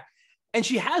way back. And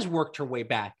she has worked her way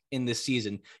back in this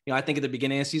season. I think at the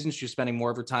beginning of the season, she was spending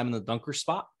more of her time in the dunker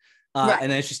spot.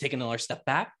 And then she's taking another step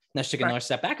back. Now she's taking another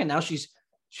step back. And now she's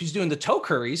doing the toe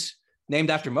curries named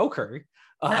after Mo Curry,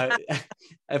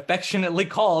 affectionately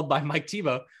called by Mike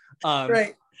Tebow,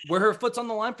 where her foot's on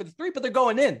the line for the 3, but they're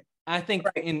going in. I think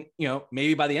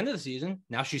maybe by the end of the season,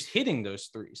 now she's hitting those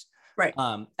 3s. Right.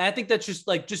 And I think that's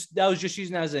that was just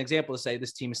using that as an example to say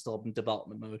this team is still in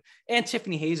development mode. And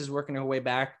Tiffany Hayes is working her way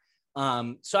back.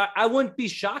 So I wouldn't be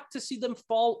shocked to see them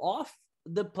fall off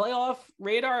the playoff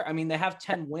radar. I mean, they have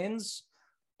 10 wins.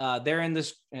 They're in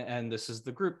this, and this is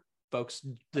the group, folks.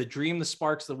 The Dream, the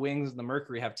Sparks, the Wings, and the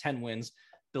Mercury have 10 wins.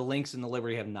 The Lynx and the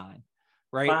Liberty have 9.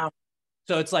 Right. Wow.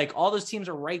 So it's like all those teams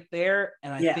are right there.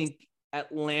 And I think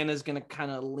Atlanta's going to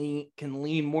kind of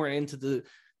lean more into the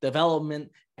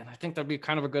development. And I think that'd be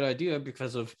kind of a good idea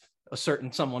because of a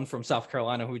certain someone from South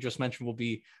Carolina who we just mentioned will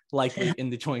be likely in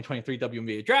the 2023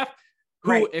 WNBA draft,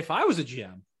 who, if I was a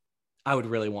GM, I would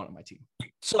really want on my team.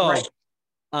 So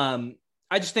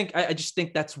I just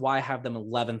think that's why I have them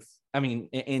 11th. I mean,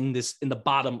 in the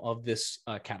bottom of this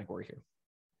category here.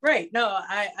 Right. No,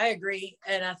 I agree.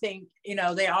 And I think,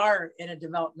 they are in a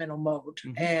developmental mode.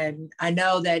 Mm-hmm. And I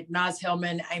know that Naz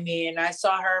Hillman, I mean, I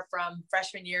saw her from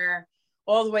freshman year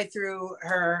all the way through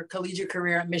her collegiate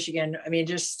career at Michigan. I mean,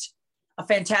 just a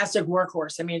fantastic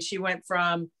workhorse. I mean, she went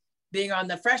from being on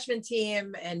the freshman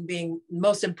team and being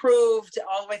most improved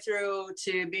all the way through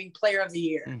to being player of the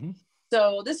year. Mm-hmm.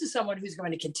 So this is someone who's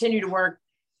going to continue to work.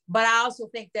 But I also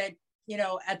think that,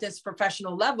 at this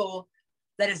professional level,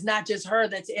 that it's not just her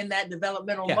that's in that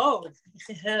developmental mode,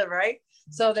 right?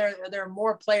 So there are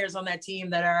more players on that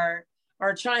team that are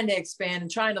are trying to expand and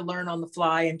trying to learn on the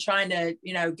fly and trying to,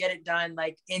 get it done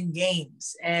like in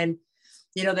games. And,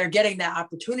 they're getting that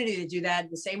opportunity to do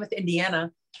that. The same with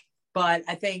Indiana. But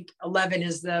I think 11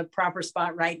 is the proper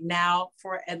spot right now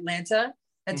for Atlanta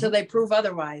until they prove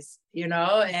otherwise.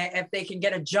 If they can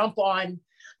get a jump on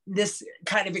this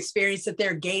kind of experience that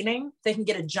they're gaining, they can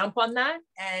get a jump on that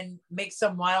and make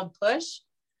some wild push.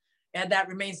 And that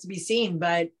remains to be seen.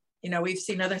 But, we've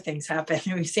seen other things happen.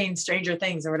 We've seen Stranger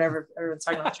Things or whatever. Everyone's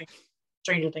talking about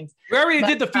Stranger Things. We already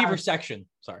did the fever section.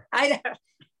 Sorry. I know.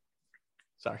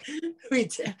 Sorry. We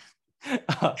did.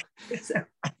 No,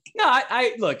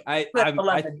 I'm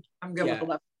 11. I'm good with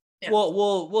 11. Yeah.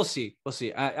 Well, we'll see. We'll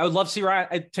see. I would love to see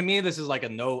Ryan. To me, this is like a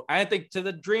no. I think to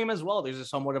the Dream as well. There's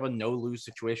somewhat of a no lose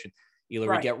situation. Either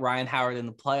we get Ryan Howard in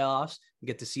the playoffs, we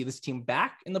get to see this team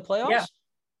back in the playoffs,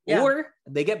 or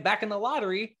they get back in the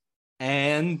lottery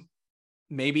and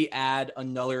maybe add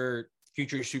another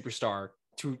future superstar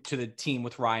to the team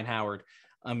with Ryan Howard.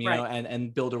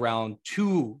 And build around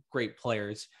two great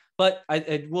players. But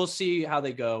we'll see how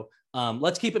they go.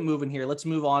 Let's keep it moving here. Let's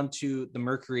move on to the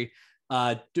Mercury.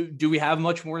 Do we have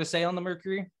much more to say on the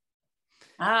Mercury?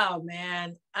 Oh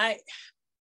man, I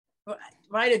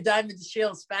might have Diamond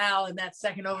DeShields foul in that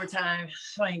second overtime.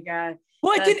 Oh my God.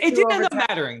 Well, it didn't end up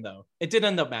mattering though. It did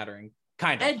end up mattering.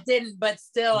 Kind of. It didn't, but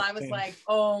still I was like,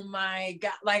 oh my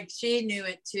God, like she knew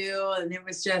it too. And it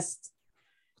was just,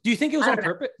 do you think it was on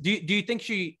purpose? Do you think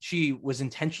she was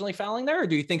intentionally fouling there, or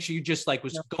do you think she just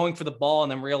was going for the ball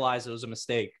and then realized it was a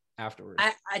mistake afterwards?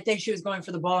 I think she was going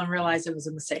for the ball and realized it was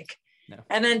a mistake. No.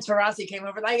 And then Taurasi came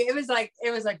over. It was like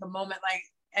a moment,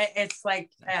 it's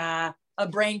like a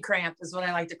brain cramp is what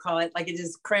I like to call it. Like it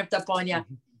just cramped up on you.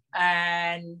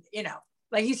 And,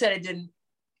 like you said, it didn't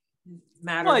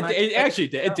matter. Well, much. It actually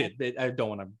did. It did. I don't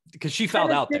want to, because she fouled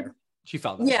out there. She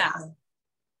fouled out. Yeah.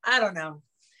 I don't know.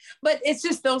 But it's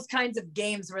just those kinds of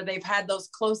games where they've had those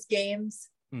close games.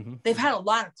 Mm-hmm. They've had a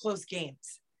lot of close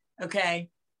games. Okay.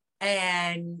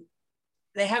 And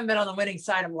they haven't been on the winning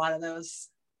side of a lot of those.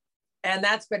 And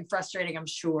that's been frustrating, I'm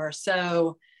sure.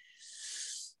 So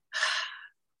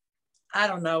I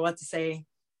don't know what to say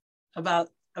about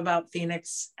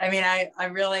Phoenix. I mean, I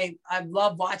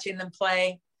love watching them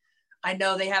play. I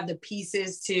know they have the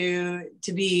pieces to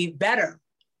be better.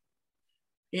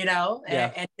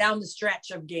 And down the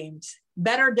stretch of games,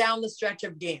 better down the stretch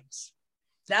of games.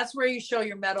 That's where you show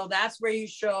your mettle. That's where you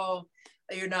show,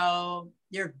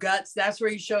 your guts. That's where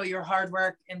you show your hard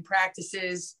work and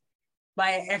practices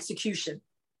by execution.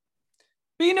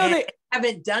 But they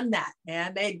haven't done that,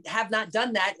 man. They have not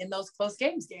done that in those close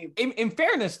games. In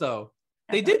fairness, though,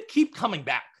 they did keep coming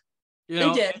back.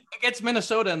 They did against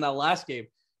Minnesota in that last game.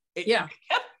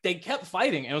 They kept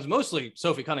fighting, and it was mostly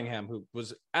Sophie Cunningham who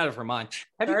was out of her mind.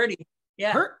 30,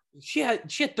 yeah. She had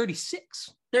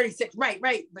 36. 36,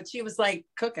 right. But she was like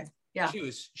cooking. Yeah,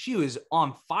 she was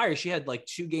on fire. She had like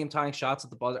 2 game tying shots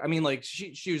at the buzzer. I mean, like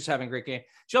she was having a great game.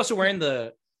 She also wearing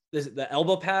the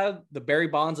elbow pad, the Barry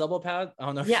Bonds elbow pad. I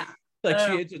don't know. Yeah,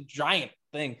 it's a giant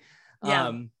thing.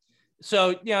 Yeah.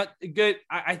 So good.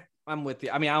 I'm with you.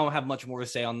 I mean, I don't have much more to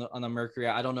say on the Mercury.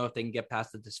 I don't know if they can get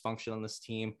past the dysfunction on this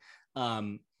team.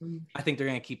 I think they're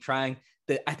going to keep trying.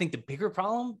 I think the bigger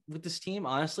problem with this team,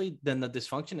 honestly, than the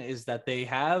dysfunction is that they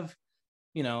have,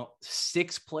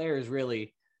 6 players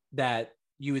really that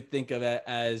you would think of it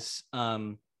as,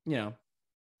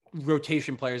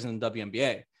 rotation players in the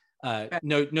WNBA.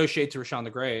 No shade to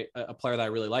Rashawn Gray, a player that I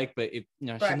really like, but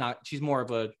she's more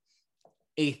of a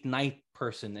 8th, 9th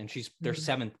person, and she's their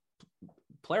 7th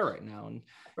player right now. And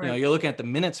you're looking at the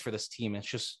minutes for this team, it's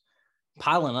just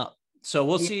piling up. So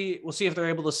we'll see if they're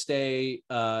able to stay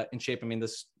in shape. I mean,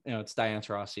 this, it's Diana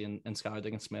Taurasi and Skylar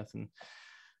Diggins-Smith,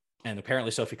 and apparently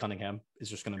Sophie Cunningham is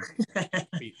just going to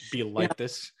be like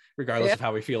this, regardless of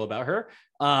how we feel about her.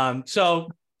 So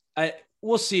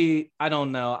we'll see. I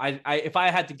don't know. If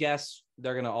I had to guess,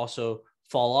 they're going to also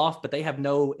fall off, but they have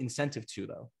no incentive to,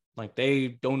 though. Like, they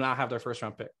do not have their first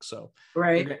round pick. So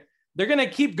they're going to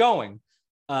keep going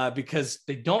because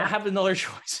they don't have another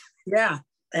choice. Yeah,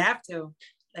 they have to.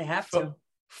 They have to.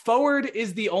 Forward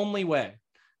is the only way.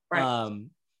 Right.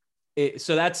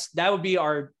 So that would be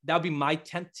my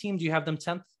 10th team. Do you have them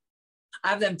 10th? I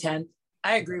have them 10th.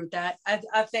 I agree with that.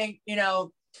 I think,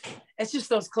 it's just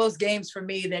those close games for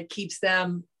me that keeps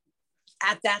them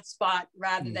at that spot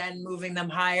rather than moving them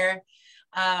higher.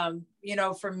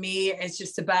 For me, it's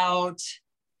just about,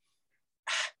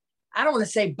 I don't want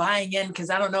to say buying in, because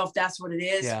I don't know if that's what it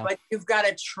is, but you've got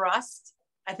to trust.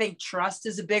 I think trust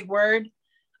is a big word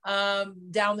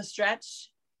down the stretch.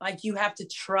 Like, you have to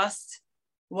trust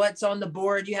what's on the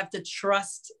board. You have to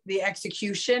trust the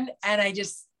execution. And I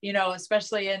just, you know,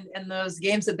 especially in those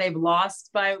games that they've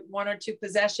lost by 1 or 2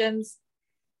 possessions,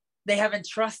 they haven't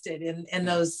trusted in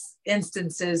those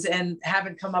instances and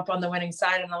haven't come up on the winning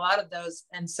side in a lot of those.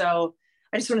 And so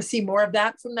I just want to see more of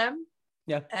that from them.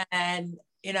 Yeah. And,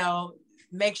 you know,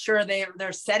 make sure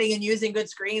they're setting and using good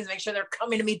screens, make sure they're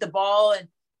coming to meet the ball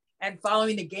and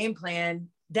following the game plan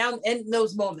down in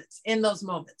those moments.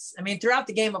 I mean, throughout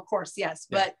the game, of course, yes,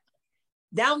 but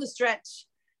down the stretch,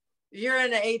 you're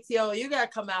in an ATO, you got to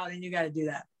come out and you got to do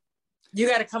that. You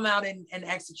got to come out and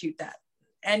execute that.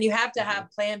 And you have to have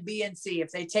plan B and C.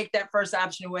 If they take that first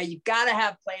option away, you got to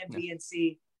have plan B and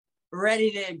C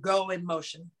ready to go in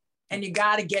motion, and you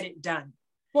got to get it done.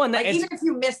 Well, and even if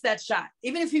you miss that shot,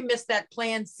 even if you miss that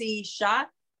plan C shot,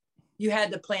 you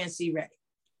had the plan C ready.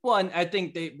 Well, and I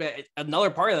think another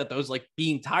part of that, though, is like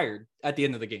being tired at the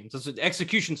end of the game. So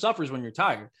execution suffers when you're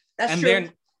tired. That's true.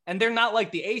 They're not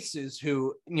like the Aces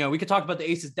who, you know, we could talk about the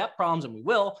Aces depth problems, and we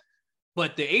will,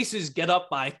 but the Aces get up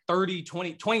by 20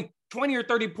 or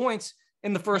 30 points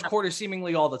in the first quarter,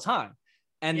 seemingly all the time.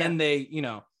 And then they, you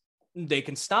know, they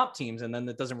can stop teams, and then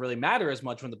it doesn't really matter as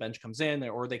much when the bench comes in,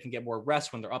 or they can get more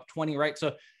rest when they're up 20. Right.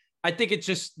 So I think it's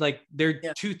just like, they're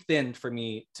too thin for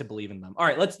me to believe in them. All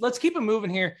right, let's keep it moving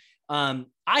here. I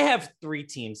have 3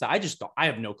 teams that I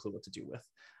have no clue what to do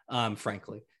with,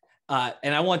 frankly.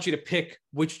 And I want you to pick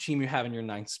which team you have in your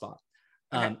 9th spot.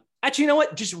 Okay. Actually, you know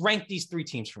what? Just rank these 3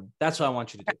 teams for me. That's what I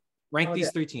want you to do. Rank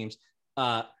these 3 teams.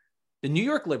 The New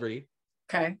York Liberty.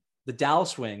 Okay. The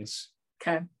Dallas Wings.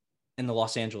 Okay. And the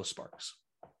Los Angeles Sparks.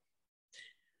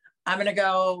 I'm going to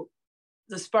go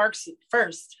the Sparks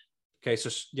first. Okay.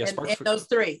 So yeah, Sparks. In those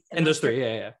 3. In those 3.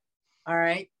 Yeah. All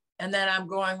right. And then I'm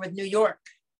going with New York.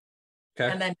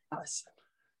 Okay. And then Dallas.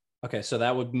 Okay. So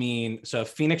that would mean, so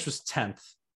Phoenix was 10th.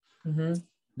 Mm-hmm.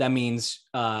 That means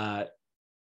Dallas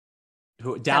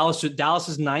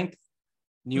is 9th,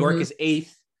 New York is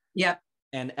 8th. Yep.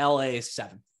 And LA is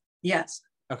 7th. Yes.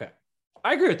 Okay.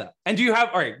 I agree with that. And do you have,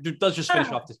 all right, let's just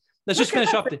finish off this. Let's just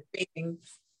finish off the,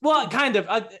 well, kind of,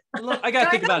 I got to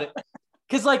think about it.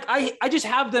 Cause like, I just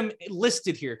have them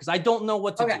listed here cause I don't know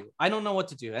what to do. I don't know what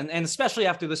to do. And especially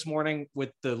after this morning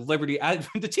with the Liberty,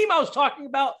 the team I was talking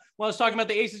about, when I was talking about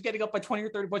the Aces getting up by 20 or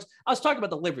 30 points, I was talking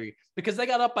about the Liberty because they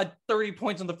got up by 30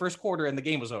 points in the first quarter and the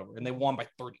game was over and they won by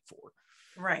 34.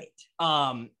 Right.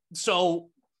 So,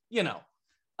 you know,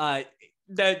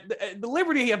 the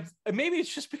Liberty have, maybe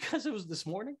it's just because it was this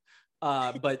morning,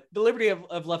 but the Liberty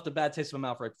have left a bad taste in my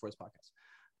mouth right before this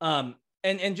podcast.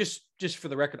 And just for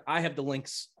the record, I have the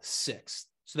Lynx 6th.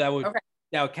 So that would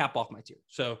cap off my tier.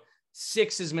 So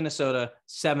 6 is Minnesota,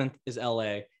 7th is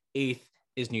LA, 8th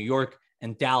is New York,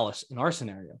 and Dallas in our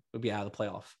scenario would be out of the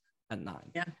playoff at 9.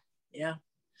 Yeah.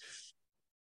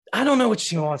 I don't know which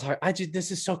team I want to talk.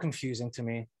 This is so confusing to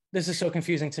me.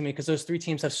 Because those 3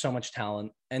 teams have so much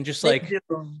talent and just like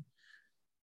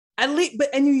at least,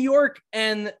 and New York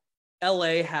and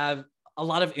LA have a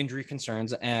lot of injury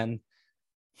concerns, and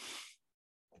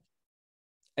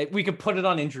we could put it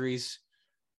on injuries.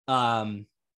 Like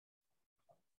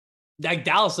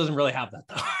Dallas doesn't really have that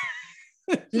though.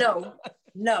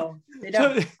 No, they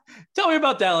don't. So, tell me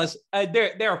about Dallas.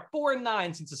 They're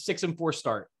 4-9 since a 6-4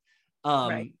 start.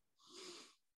 Right.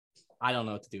 I don't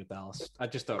know what to do with Dallas. I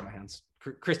just throw it in my hands.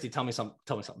 Christy, tell me something.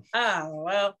 Oh,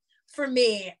 well, for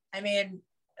me, I mean,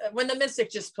 when the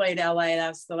Mystics just played LA,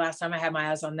 that's the last time I had my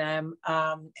eyes on them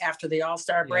after the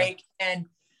All-Star break. And,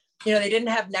 you know, they didn't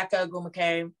have Nneka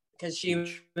Ogwumike because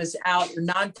she was out,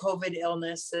 non-COVID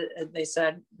illness, they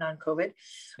said, non-COVID.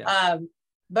 Yeah.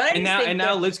 But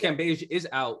now Liz Cambage is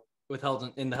out with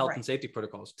in the health and safety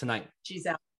protocols tonight. She's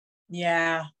out.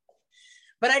 Yeah.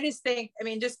 But I just think, I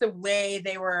mean, just the way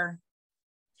they were,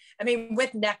 I mean,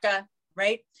 with Nneka,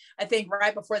 right? I think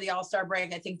right before the All-Star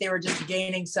break, I think they were just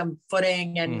gaining some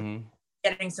footing and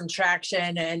getting some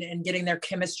traction and getting their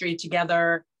chemistry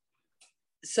together.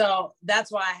 So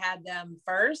that's why I had them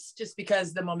first, just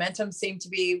because the momentum seemed to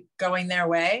be going their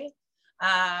way.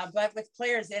 But with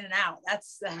players in and out, that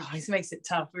always makes it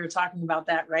tough. We were talking about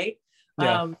that, right?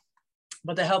 Yeah.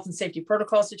 But the health and safety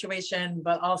protocol situation,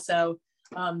 but also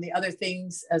the other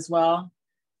things as well.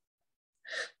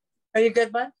 Are you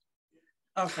good, bud?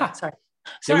 Okay,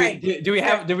 sorry. Do we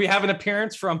have an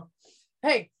appearance from?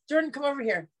 Hey, Jordan, come over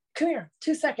here. Come here.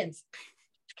 2 seconds.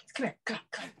 Come here. Come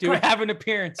do we have an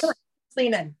appearance?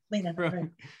 Lean in.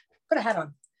 Put a hat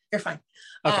on. You're fine.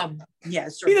 Okay. Yeah,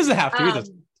 he doesn't have to.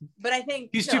 But I think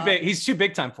he's too big. He's too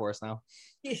big time for us now.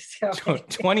 He's okay.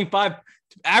 25,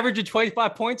 average of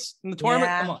 25 points in the tournament.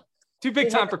 Yeah. Come on, too big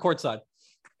time for Courtside.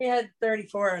 He had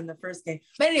 34 in the first game,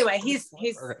 but anyway, he's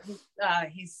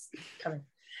coming.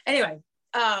 Anyway,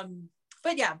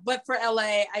 but for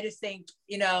LA, I just think,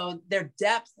 their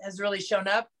depth has really shown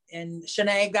up, and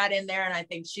Shanae got in there, and I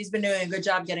think she's been doing a good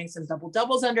job getting some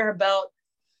doubles under her belt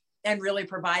and really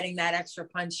providing that extra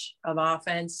punch of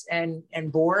offense and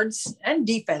boards and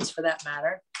defense for that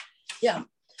matter. Yeah.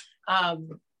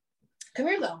 Come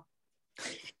here though.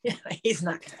 Yeah, he's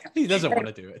not. He doesn't want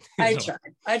to do it.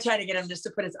 I tried to get him just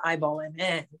to put his eyeball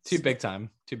in. Too big time.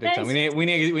 We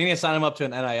need to sign him up to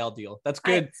an NIL deal. That's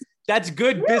good. That's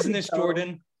good business,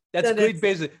 Jordan. That's good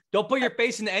business. Don't put your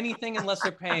face into anything unless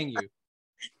they're paying you.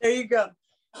 There you go.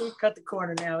 We cut the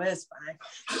corner now. It's fine.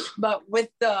 But with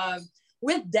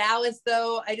Dallas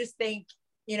though, I just think,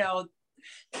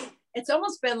 it's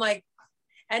almost been like,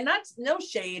 and no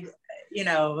shade,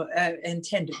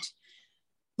 intended.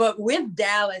 But with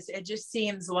Dallas, it just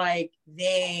seems like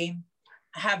they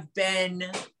have been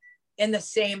in the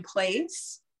same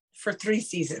place for 3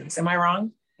 seasons. Am I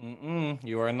wrong?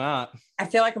 You are not. I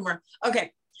feel like I'm wrong.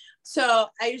 Okay. So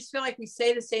I just feel like we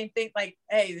say the same thing, like,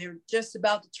 hey, they're just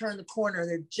about to turn the corner.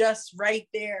 They're just right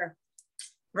there,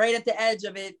 right at the edge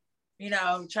of it,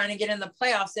 trying to get in the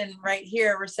playoffs. And right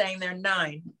here, we're saying they're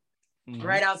 9,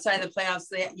 right outside the playoffs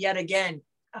yet again,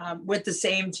 with the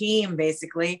same team,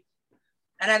 basically.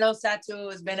 And I know Satu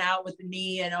has been out with the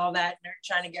knee and all that, and they're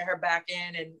trying to get her back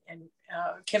in and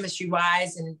chemistry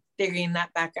wise and figuring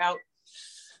that back out.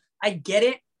 I get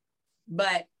it,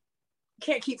 but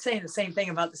can't keep saying the same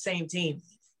thing about the same team.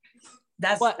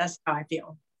 That's how I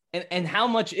feel. And how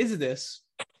much is this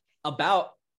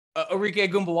about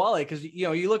Arike Gumbawale? Because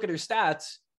you look at her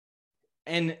stats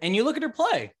and you look at her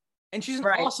play. And she's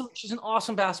an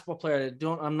awesome basketball player.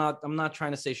 I'm not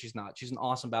trying to say she's not. She's an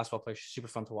awesome basketball player. She's super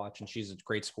fun to watch, and she's a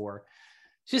great scorer.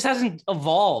 She just hasn't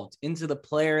evolved into the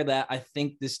player that I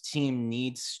think this team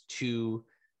needs to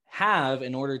have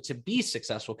in order to be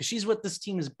successful, because she's what this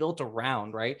team is built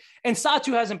around, right? And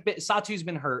Satu's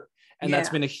been hurt, and that's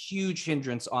been a huge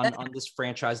hindrance on this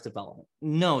franchise development.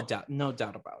 No doubt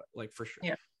about it, like for sure.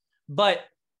 Yeah. But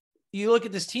you look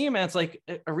at this team and it's like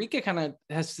Arike kind of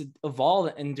has to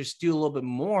evolve and just do a little bit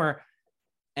more.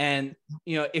 And,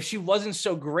 if she wasn't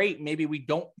so great, maybe we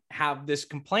don't have this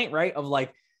complaint, right? Of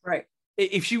like, right.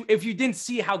 If you didn't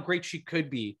see how great she could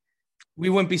be, we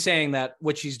wouldn't be saying that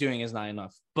what she's doing is not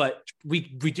enough, but we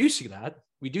do see that.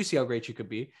 We do see how great she could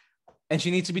be. And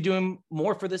she needs to be doing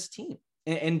more for this team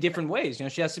in different ways.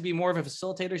 She has to be more of a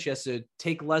facilitator. She has to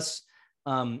take less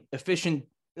efficient,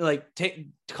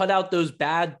 cut out those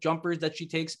bad jumpers that she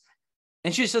takes,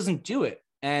 and she just doesn't do it.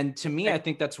 And to me, I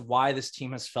think that's why this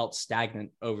team has felt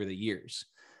stagnant over the years.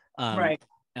 Right.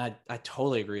 And I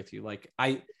totally agree with you. Like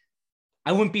I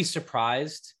wouldn't be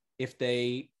surprised if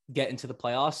they get into the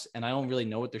playoffs, and I don't really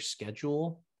know what their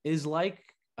schedule is like.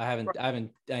 I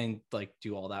didn't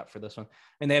do all that for this one.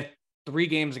 And they have 3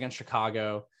 games against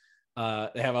Chicago.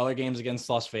 They have other games against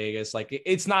Las Vegas. Like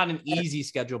it's not an easy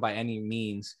schedule by any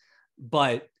means.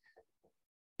 But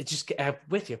it just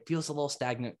with you, it feels a little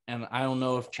stagnant, and I don't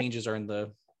know if changes are in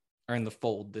the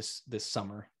fold this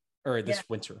summer or this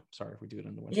winter. Sorry if we do it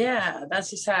in the winter. Yeah,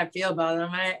 that's just how I feel about them.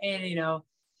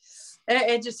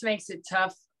 It just makes it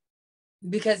tough,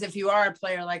 because if you are a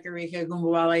player like Arike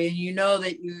Gumbawale and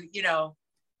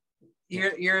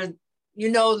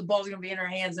that the ball's going to be in her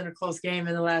hands in a close game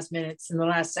in the last minutes, in the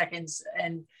last seconds,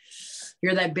 and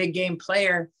you're that big game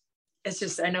player, it's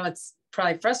just, I know it's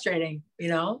probably frustrating,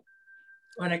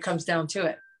 when it comes down to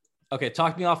it. Okay.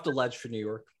 Talk me off the ledge for New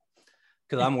York,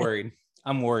 because I'm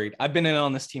worried. I've been in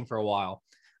on this team for a while.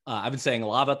 I've been saying a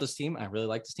lot about this team. I really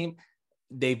like this team.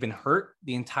 They've been hurt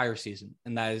the entire season,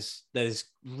 and that is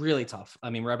really tough. I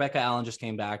mean, Rebecca Allen just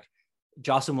came back.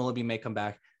 Jocelyn Willoughby may come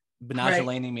back. Benaja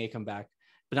Laney may come back.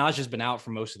 Benaja's been out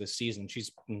for most of the season.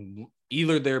 She's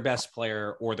either their best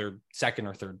player or their second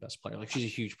or third best player. Like she's a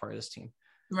huge part of this team.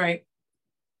 Right.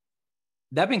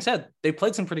 That being said, they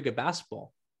played some pretty good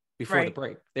basketball before the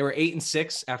break. They were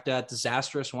 8-6 after that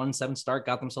disastrous 1-7 start,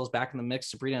 got themselves back in the mix.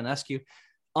 Sabrina Ionescu,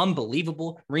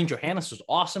 unbelievable. Marine Johannes was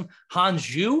awesome. Han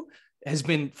Zhu has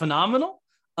been phenomenal.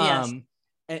 Yes.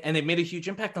 And they made a huge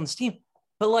impact on this team.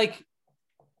 But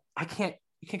you can't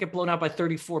get blown out by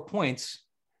 34 points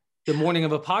the morning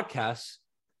of a podcast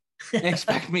and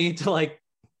expect me to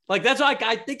that's why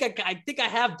I think I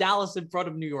have Dallas in front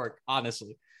of New York,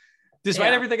 honestly.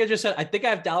 Despite everything I just said, I think I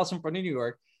have Dallas in front of New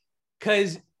York,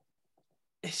 because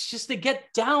it's just they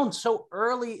get down so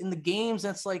early in the games.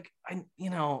 That's I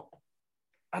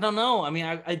don't know. I mean,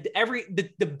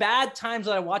 the bad times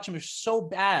that I watch them are so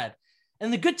bad,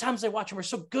 and the good times I watch them are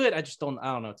so good. I don't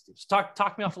know what to do. So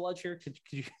talk me off the ledge here. Could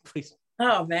you please?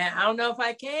 Oh man, I don't know if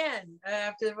I can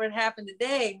after what happened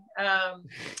today.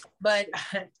 But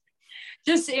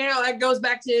just, it goes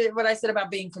back to what I said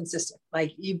about being consistent.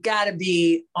 Like, you've got to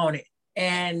be on it.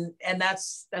 And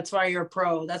that's why you're a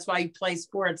pro. That's why you play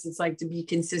sports. It's like to be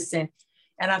consistent.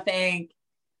 And I think,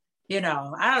 I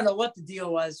don't know what the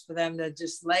deal was for them to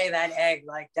just lay that egg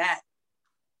like that.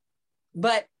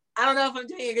 But I don't know if I'm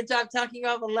doing a good job talking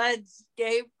off a ledge,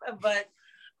 Gabe, but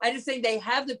I just think they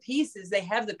have the pieces. They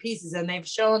have the pieces, and they've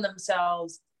shown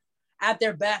themselves at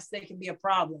their best. They can be a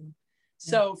problem.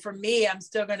 So for me, I'm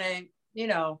still going to,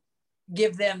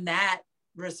 give them that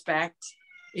respect,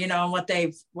 and what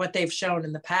they've shown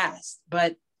in the past.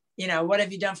 But, what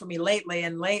have you done for me lately?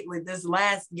 And lately, this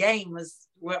last game was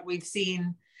what we've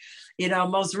seen,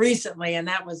 most recently. And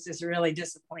that was just really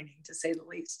disappointing, to say the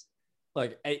least.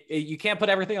 Like, you can't put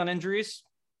everything on injuries,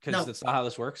 because that's not how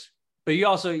this works. But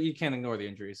you can't ignore the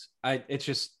injuries.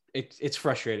 It's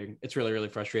frustrating. It's really, really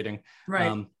frustrating.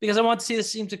 Right. Because I want to see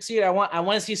this team succeed. I want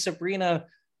to see Sabrina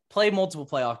play multiple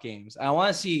playoff games. I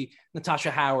want to see Natasha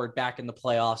Howard back in the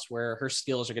playoffs, where her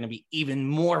skills are going to be even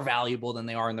more valuable than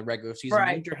they are in the regular season.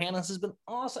 Right. Major Hannes has been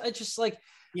awesome. It's just like,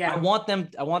 I want them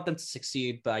to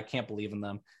succeed, but I can't believe in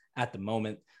them at the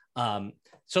moment.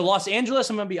 So Los Angeles,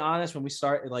 I'm going to be honest,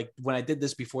 when I did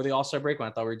this before the All-Star break, when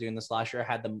I thought we were doing this last year, I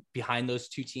had them behind those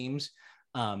two teams.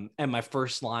 And my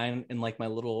first line in like my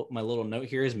little note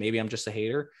here is, maybe I'm just a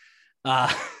hater.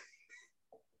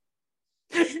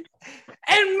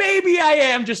 And maybe I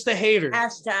am just a hater.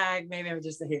 Hashtag maybe I'm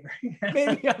just a hater.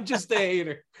 Maybe I'm just a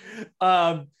hater.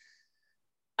 I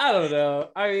don't know.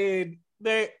 I mean,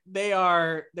 they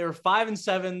were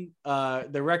 5-7.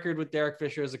 The record with Derek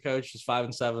Fisher as a coach is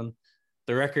 5-7.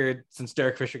 The record since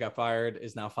Derek Fisher got fired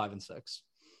is now 5-6.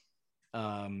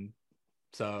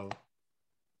 So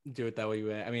do it that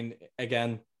way. I mean,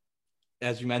 again,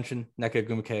 as you mentioned, Nneka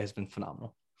Ogwumike has been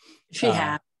phenomenal. She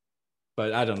has.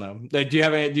 But I don't know. Do you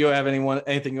have anything you want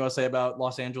to say about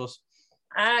Los Angeles?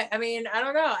 I mean, I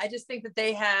don't know. I just think that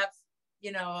they have,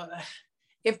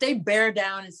 if they bear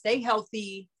down and stay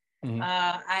healthy,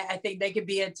 I think they could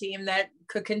be a team that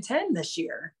could contend this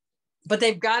year. But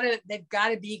they've got to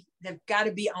be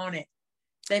on it.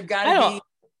 They've got to be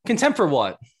content for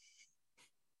what?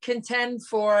 Contend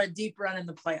for a deep run in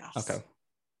the playoffs. Okay.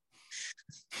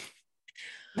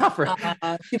 Not for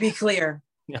to be clear.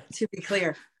 Yeah. To be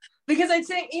clear. Because I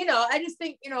just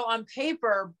think, on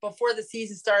paper, before the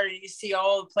season started, you see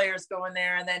all the players going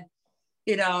there, and then,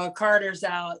 Carter's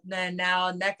out, and then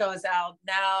now Nneka's out,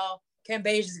 now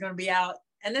Cambasia is going to be out.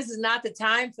 And this is not the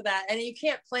time for that. And you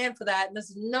can't plan for that. And this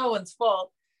is no one's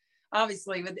fault,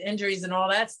 obviously, with injuries and all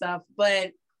that stuff.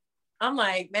 But I'm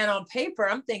like, man, on paper,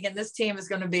 I'm thinking this team is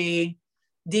going to be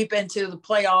deep into the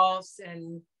playoffs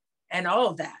and all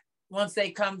of that once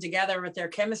they come together with their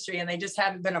chemistry, and they just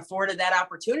haven't been afforded that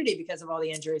opportunity because of all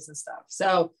the injuries and stuff.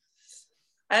 So,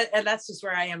 and that's just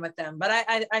where I am with them. But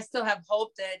I still have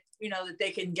hope that, that they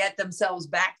can get themselves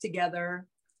back together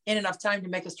in enough time to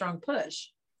make a strong push.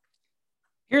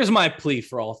 Here's my plea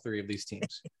for all three of these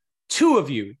teams. Two of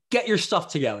you, get your stuff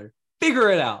together. Figure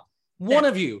it out. One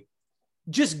of you,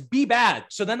 just be bad.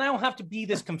 So then I don't have to be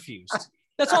this confused.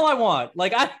 That's all I want.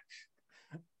 Like,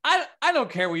 I don't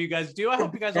care what you guys do. I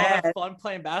hope you guys all have fun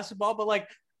playing basketball, but like,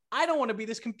 I don't want to be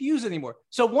this confused anymore.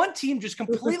 So one team just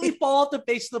completely fall off the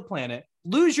face of the planet,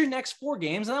 lose your next 4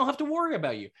 games, and I don't have to worry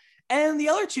about you. And the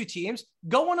other 2 teams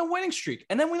go on a winning streak,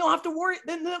 and then we don't have to worry.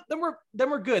 Then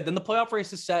we're good. Then the playoff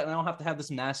race is set, and I don't have to have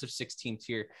this massive 6-team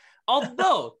tier.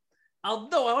 Although I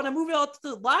want to move out to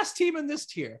the last team in this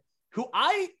tier, who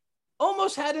I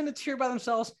almost had in a tier by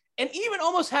themselves, and even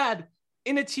almost had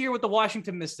in a tier with the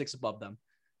Washington Mystics above them.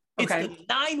 Okay. It's the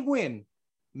 9-win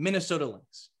Minnesota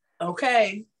Lynx.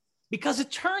 Okay. Because it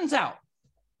turns out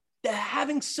that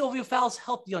having Sylvia Fowles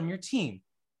healthy on your team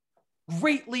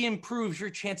greatly improves your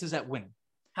chances at winning.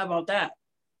 How about that?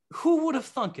 Who would have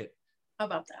thunk it? How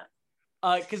about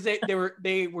that? Because they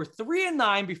were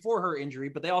 3-9 before her injury,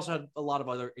 but they also had a lot of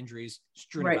other injuries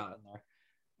strewn about in there.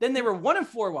 Then they were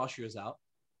 1-4 while she was out,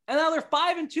 and now they're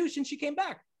 5-2 since she came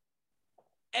back.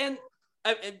 And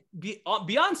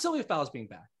beyond Sylvia Fowles being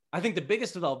back, I think the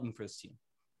biggest development for this team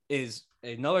is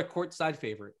another courtside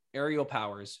favorite, Aerial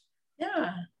Powers.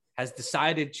 Yeah, has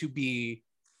decided to be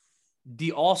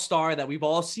the all-star that we've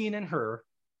all seen in her.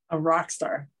 A rock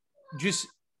star. Just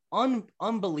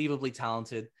unbelievably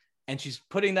talented. And she's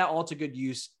putting that all to good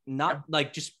use,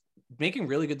 like just making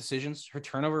really good decisions. Her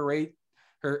turnover rate,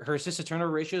 her assist to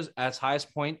turnover ratio is at its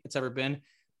highest point it's ever been.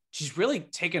 She's really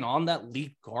taken on that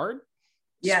lead guard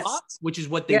spot, which is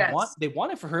what they want. They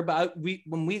wanted for her. But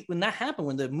when that happened,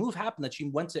 when the move happened that she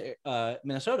went to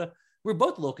Minnesota, we were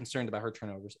both a little concerned about her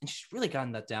turnovers, and she's really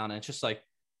gotten that down. And it's just like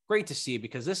great to see,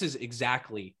 because this is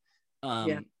exactly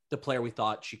the player we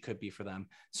thought she could be for them.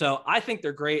 So I think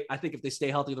they're great. I think if they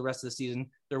stay healthy the rest of the season,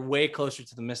 they're way closer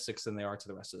to the Mystics than they are to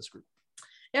the rest of this group.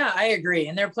 Yeah, I agree.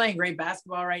 And they're playing great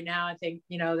basketball right now. I think,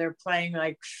 they're playing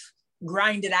like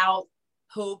grinded out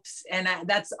hoops. And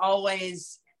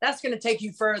that's going to take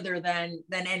you further than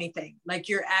anything, like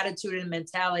your attitude and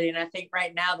mentality. And I think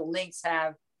right now the Lynx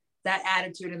have that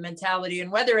attitude and mentality.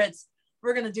 And whether it's,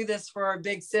 we're going to do this for a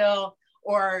big sale,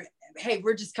 or, hey,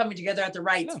 we're just coming together at the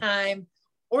right time,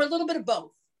 or a little bit of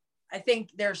both. I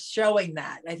think they're showing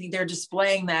that. I think they're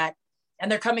displaying that.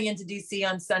 And they're coming into DC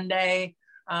on Sunday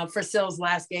for Sill's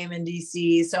last game in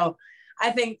DC. So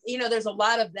I think, there's a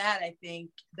lot of that. I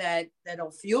think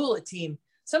that'll fuel a team.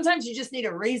 Sometimes you just need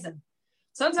a reason.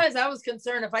 Sometimes I was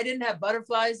concerned if I didn't have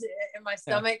butterflies in my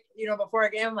stomach, before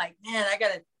a game, I'm like, man,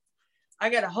 I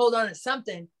gotta hold on to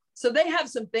something. So they have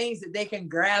some things that they can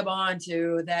grab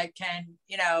onto that can,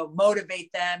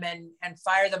 motivate them and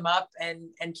fire them up and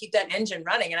keep that engine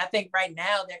running. And I think right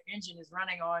now their engine is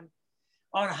running on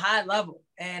a high level.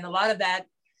 And a lot of that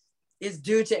is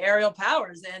due to Aerial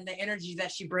Powers and the energy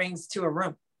that she brings to a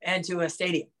room and to a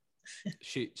stadium.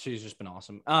 She's just been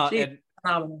awesome. She's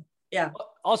phenomenal. Yeah.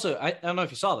 Also, I don't know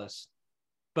if you saw this,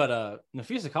 but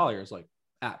Nafisa Collier is like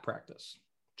at practice.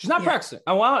 She's not practicing.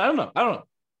 I don't know.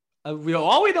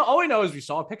 All we know is we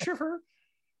saw a picture of her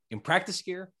in practice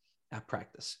gear at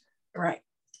practice. Right.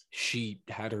 She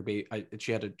had her baby.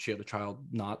 She had a child.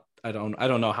 I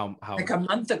don't know how. Like a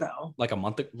month ago. Like a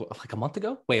month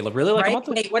ago. Wait, really? Like a month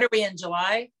ago? Wait, what are we in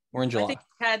July? We're in July. I think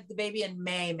she had the baby in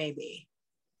May, maybe.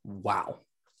 Wow.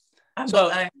 I'm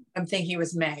thinking it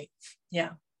was May.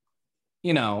 Yeah.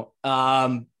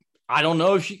 I don't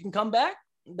know if she can come back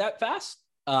that fast.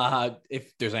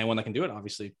 If there's anyone that can do it,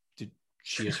 obviously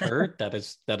she is her. that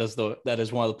is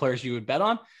one of the players you would bet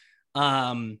on.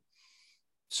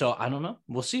 So I don't know.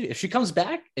 We'll see if she comes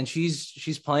back and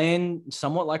she's playing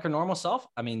somewhat like her normal self.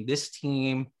 I mean, this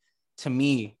team to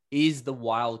me is the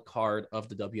wild card of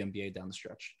the WNBA down the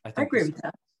stretch. I agree with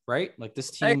that. Right? Like this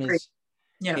team is.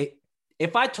 Yeah.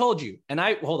 If I told you, and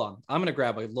hold on, I'm gonna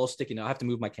grab a little sticky note. I have to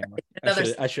move my camera.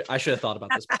 I should have thought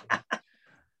about this.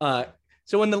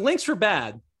 So when the Lynx were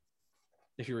bad,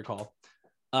 if you recall,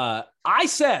 I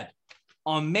said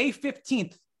on May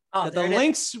 15th that the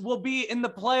Lynx will be in the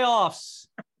playoffs.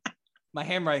 My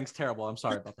handwriting's terrible. I'm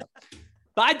sorry about that.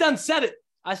 But I said it.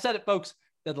 I said it, folks,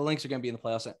 that the Lynx are going to be in the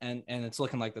playoffs, and it's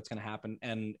looking like that's going to happen.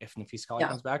 And if Nafisa Collier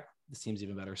comes back, this team's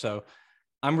even better. So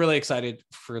I'm really excited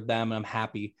for them, and I'm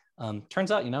happy.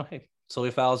 Turns out, hey,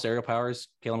 Sylvia Fowles, Aerial Powers,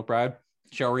 Kayla McBride,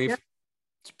 Cheryl Reeve.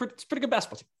 It's pretty good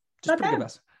basketball team. Just pretty good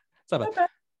basketball. It's not bad.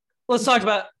 Let's talk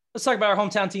about our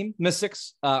hometown team,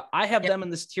 Mystics. I have them in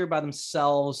this tier by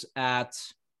themselves at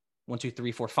 1, 2,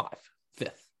 3, 4, 5,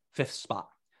 fifth spot.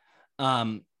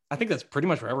 I think that's pretty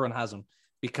much where everyone has them,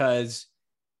 because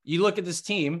you look at this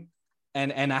team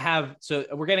and so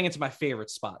we're getting into my favorite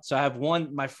spot. So I have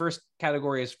my first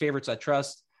category is favorites I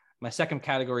trust. My second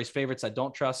category is favorites I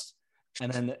don't trust.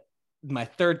 And then my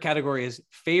third category is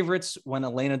favorites when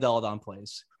Elena Deladon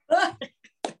plays.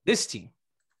 This team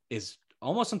is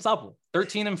almost unstoppable.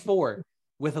 13-4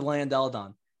 with Elena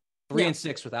Deladon,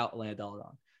 3-6 without Elena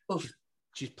Deladon.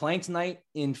 She's playing tonight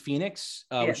in Phoenix,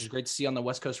 which is great to see on the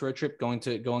West Coast road trip,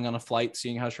 going on a flight,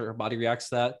 seeing how her body reacts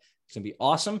to that. It's going to be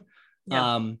awesome.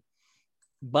 Yeah.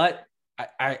 But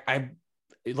I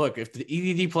look, if the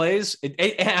EDD plays, and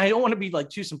I don't want to be like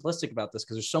too simplistic about this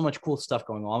because there's so much cool stuff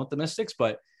going on with the Mystics,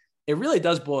 but it really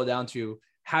does boil down to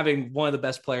having one of the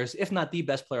best players, if not the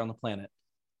best player on the planet,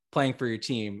 playing for your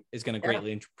team is going to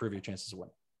greatly improve your chances of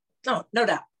winning.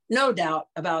 No doubt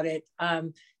about it.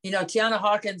 Tiana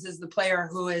Hawkins is the player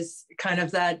who is kind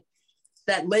of that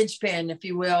linchpin, if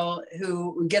you will,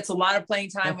 who gets a lot of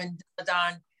playing time when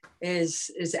Deladon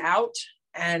is out,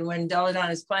 and when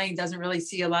Deladon is playing, doesn't really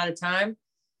see a lot of time.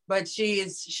 But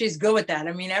she's good with that.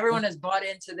 I mean, everyone has bought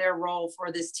into their role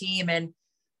for this team, and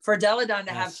for Deladon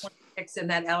to have 26 in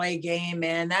that LA game,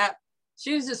 man, that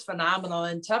she was just phenomenal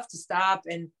and tough to stop,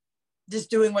 and just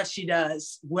doing what she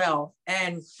does well.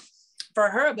 And for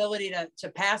her ability to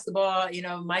pass the ball,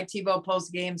 Mike Tebow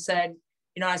post game said,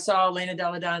 I saw Elena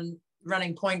Deladon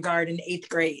running point guard in 8th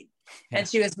grade, and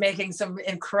she was making some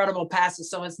incredible passes.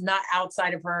 So it's not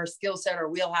outside of her skill set or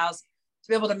wheelhouse to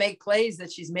be able to make plays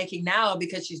that she's making now,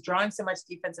 because she's drawing so much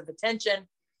defensive attention,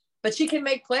 but she can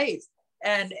make plays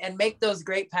and make those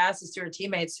great passes to her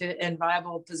teammates in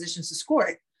viable positions to score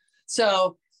it.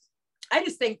 So I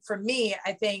just think, for me,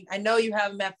 I know you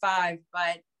have them at 5,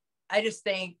 but I just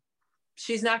think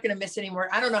she's not going to miss any more.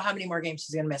 I don't know how many more games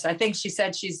she's going to miss. I think she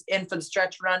said she's in for the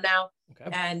stretch run now. Okay.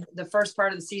 And the first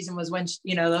part of the season was when,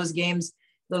 those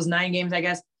 9 games, I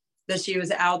guess, that she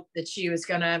was out, that she was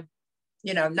going to,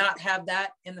 not have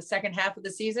that in the second half of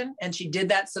the season. And she did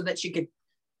that so that she could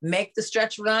make the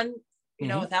stretch run,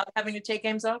 without having to take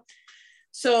games off.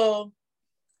 So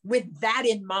with that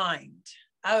in mind,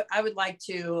 I would like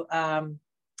to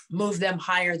move them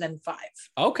higher than 5.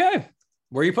 Okay.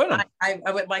 Where are you putting them?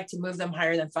 I would like to move them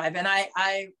higher than 5. And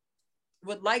I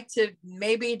would like to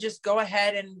maybe just go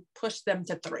ahead and push them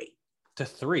to 3. To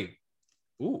 3.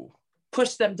 Ooh.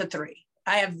 Push them to 3.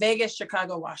 I have Vegas,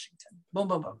 Chicago, Washington. Boom,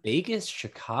 boom, boom. Vegas,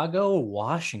 Chicago,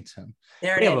 Washington.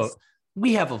 There it is.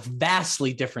 We have a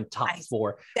vastly different top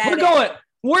 4.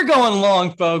 We're going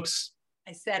long, folks.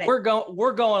 I said it. We're going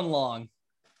long.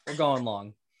 We're going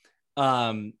long.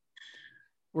 I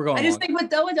just think with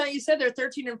Deladon, you said they're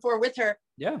 13-4 with her.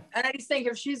 Yeah. And I just think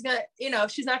if she's gonna,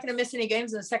 if she's not gonna miss any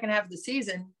games in the second half of the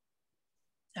season,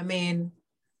 I mean,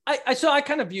 I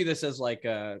kind of view this as like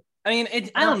I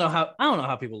don't know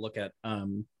how people look at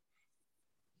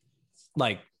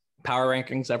like power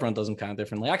rankings. Everyone does them kind of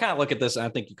differently. I kind of look at this, and I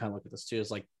think you kind of look at this too. Is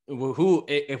like who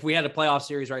if we had a playoff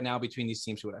series right now between these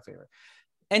teams, who would I favor?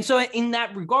 And so in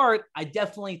that regard, I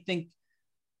definitely think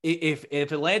if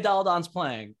Atlanta Deladon's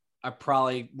playing, I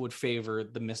probably would favor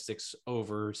the Mystics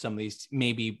over some of these.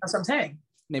 Maybe that's what I'm saying.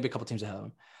 Maybe a couple teams ahead of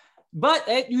them, but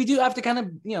we do have to kind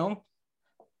of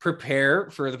prepare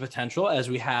for the potential as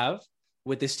we have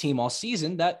with this team all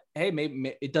season that, hey,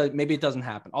 maybe it doesn't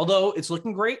happen. Although it's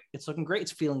looking great. It's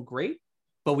feeling great,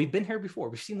 but we've been here before.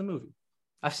 We've seen the movie.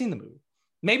 I've seen the movie.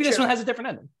 Maybe this one has a different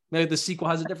ending. Maybe the sequel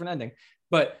has a different ending,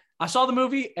 but I saw the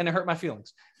movie and it hurt my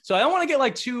feelings. So I don't want to get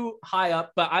like too high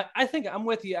up, but I think I'm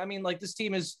with you. I mean, like this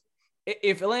team is,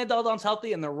 if Atlanta Deladon's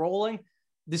healthy and they're rolling,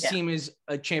 this team is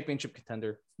a championship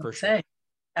contender for sure.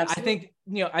 Absolutely. I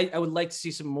think, I would like to see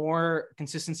some more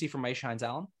consistency from Aisha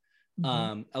Hines-Allen.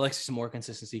 I like to see some more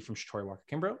consistency from Shatori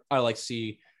Walker-Kimbrough. I like to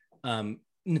see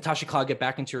Natasha Cloud get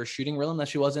back into her shooting rhythm that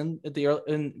she was in at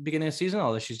the beginning of the season.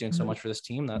 Although she's doing so much for this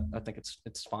team that I think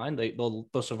it's fine. They'll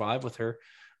survive with her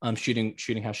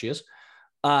shooting how she is.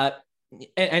 I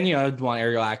want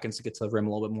Ariel Atkins to get to the rim a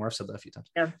little bit more. I've said that a few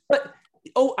times. Yeah. But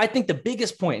I think the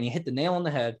biggest point, and you hit the nail on the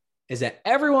head, is that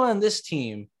everyone on this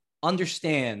team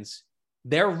understands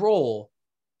their role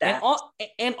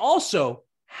and also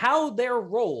how their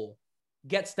role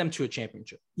gets them to a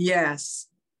championship. Yes.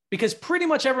 Because pretty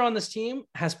much everyone on this team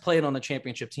has played on the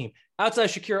championship team outside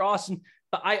of Shakira Austin.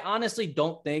 But I honestly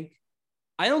don't think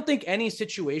any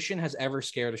situation has ever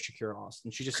scared a Shakira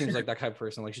Austin. She just seems like that kind of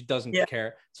person. Like she doesn't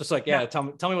care. So it's like,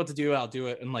 tell me what to do. I'll do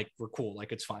it. And like, we're cool.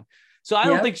 Like it's fine. So I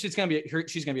don't think she's going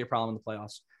to be a problem in the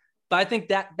playoffs, but I think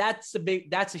that's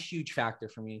a huge factor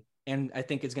for me. And I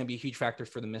think it's going to be a huge factor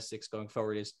for the Mystics going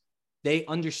forward is they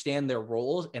understand their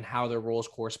roles and how their roles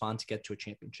correspond to get to a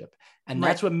championship. And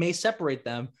that's what may separate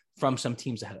them from some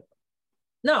teams ahead of them.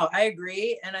 No, I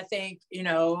agree. And I think,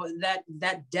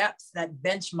 that depth, that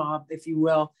bench mob, if you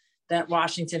will, that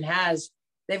Washington has,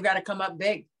 they've got to come up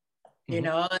big.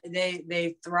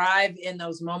 They thrive in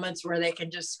those moments where they can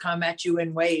just come at you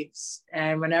in waves.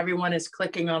 And when everyone is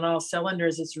clicking on all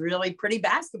cylinders, it's really pretty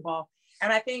basketball.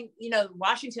 And I think,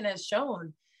 Washington has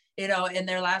shown, in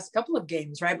their last couple of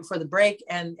games, right before the break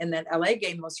and in that LA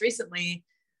game most recently,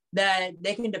 that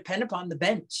they can depend upon the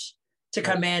bench to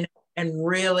come in and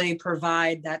really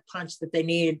provide that punch that they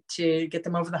need to get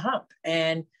them over the hump.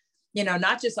 And,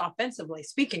 not just offensively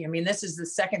speaking. I mean, this is the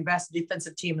second best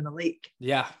defensive team in the league.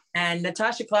 Yeah. And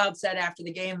Natasha Cloud said after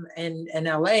the game in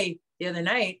LA the other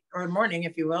night or morning,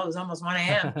 if you will, it was almost 1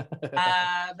 a.m.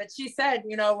 But she said,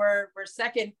 we're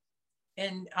second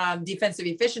in defensive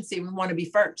efficiency. We want to be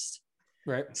first.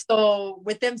 Right. So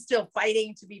with them still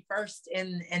fighting to be first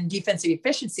in defensive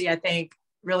efficiency, I think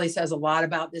really says a lot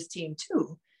about this team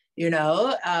too.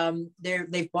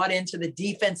 They've bought into the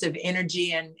defensive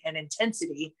energy and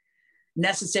intensity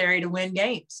necessary to win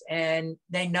games. And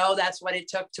they know that's what it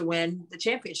took to win the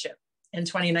championship in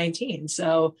 2019.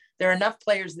 So there are enough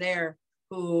players there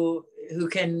who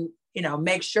can,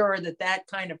 make sure that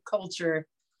kind of culture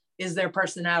is their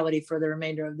personality for the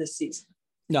remainder of this season.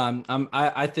 No,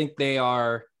 I think they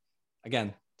are,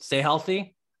 again, stay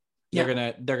healthy.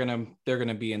 They're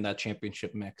gonna be in that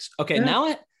championship mix. Okay. Yeah.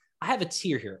 Now I have a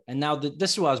tier here. And now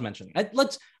this is what I was mentioning.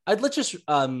 Let's just,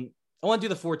 I want to do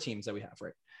the 4 teams that we have,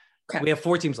 right? Okay. We have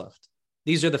 4 teams left.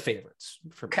 These are the favorites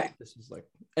for me. This is like,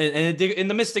 and in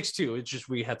the Mystics too. It's just,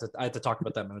 I had to talk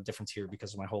about them in a different tier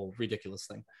because of my whole ridiculous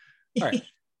thing. All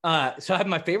right. So I have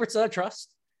my favorites that I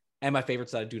trust and my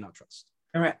favorites that I do not trust.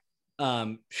 All right.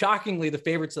 Shockingly, the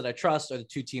favorites that I trust are the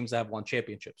 2 teams that have won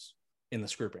championships in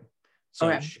this grouping. So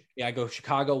I go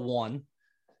Chicago 1,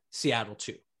 Seattle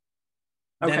 2.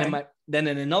 Okay. Then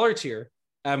in another tier,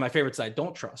 my favorites that I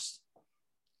don't trust,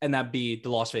 and that'd be the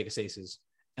Las Vegas Aces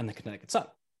and the Connecticut Sun.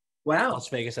 Wow. Las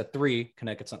Vegas at 3,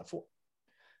 Connecticut Sun at 4.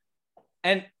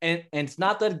 And it's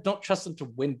not that I don't trust them to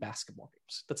win basketball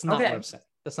games. That's not what I'm saying.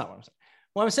 That's not what I'm saying.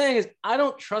 What I'm saying is I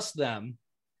don't trust them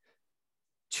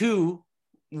to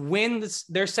win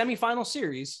their semifinal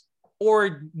series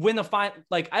or win the final.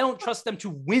 Like, I don't trust them to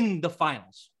win the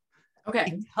finals.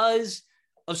 Okay. Because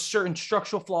of certain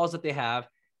structural flaws that they have,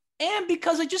 and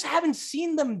because I just haven't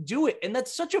seen them do it. And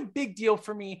that's such a big deal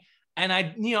for me. And I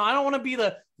don't want to be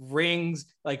the rings,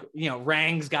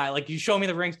 rangs guy. Like, you show me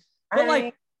the rings, but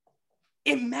like,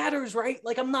 it matters, right?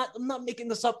 Like, I'm not making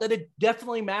this up, that it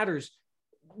definitely matters.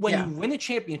 When you win a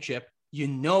championship, you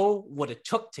know what it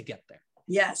took to get there.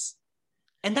 Yes.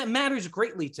 And that matters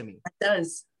greatly to me. It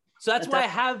does. So that's why I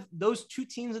have those 2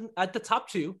 teams at the top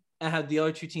 2 and I have the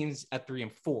other 2 teams at 3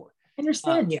 and 4. I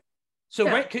understand you.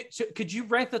 So could you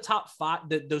rank the top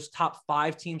 5, those top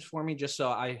 5 teams for me, just so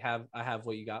I have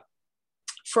what you got?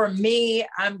 For me,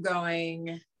 I am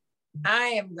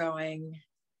going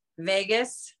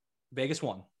Vegas. Vegas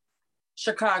 1.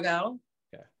 Chicago.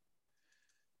 Okay.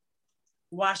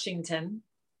 Washington.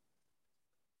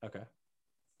 Okay.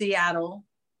 Seattle.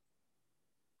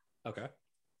 Okay.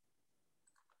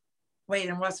 Wait,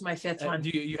 and what's my 5th one?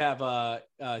 You have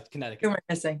Connecticut. Who am I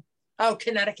missing? Oh,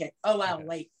 Connecticut. Oh, wow.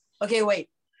 Okay. Wait.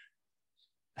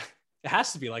 It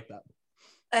has to be like that.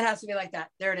 It has to be like that.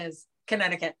 There it is.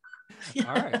 Connecticut.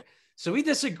 All right. So we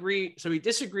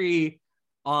disagree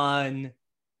on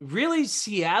really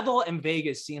Seattle and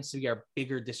Vegas seems to be our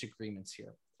bigger disagreements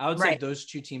here. I would say those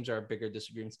 2 teams are our bigger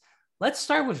disagreements. Let's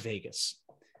start with Vegas.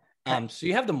 So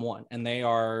you have them 1 and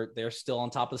they're still on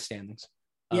top of the standings.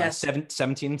 Yes.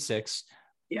 17-6.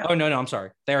 Yeah. Oh, no, I'm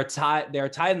sorry. They're tied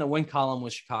in the win column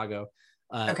with Chicago.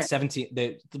 17.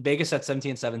 The Vegas at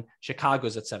 17-7.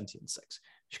 Chicago's at 17-6.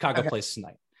 Chicago plays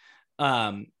tonight.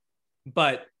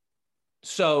 But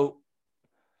so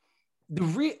all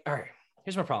right,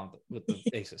 here's my problem with the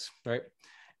Aces, right?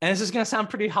 And this is going to sound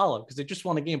pretty hollow because they just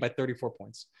won a game by 34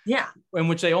 points. Yeah. In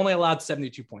which they only allowed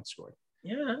 72 points scored.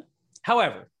 Yeah.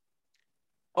 However,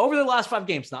 over the last 5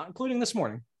 games, not including this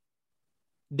morning,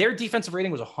 their defensive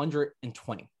rating was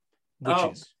 120, which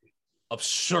is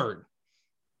absurd.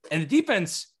 And the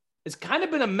defense has kind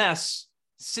of been a mess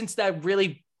since that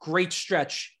really great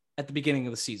stretch at the beginning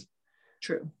of the season.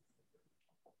 True.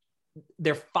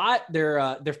 They're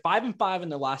 5-5 in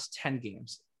their last 10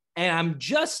 games. And I'm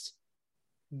just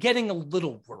getting a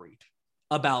little worried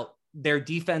about their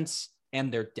defense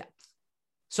and their depth.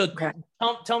 So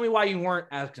tell me why you weren't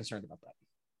as concerned about that.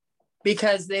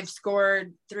 Because they've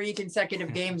scored 3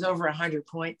 consecutive games over 100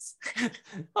 points.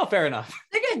 Oh, fair enough.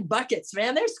 They're getting buckets,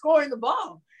 man. They're scoring the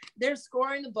ball.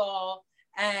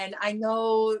 And I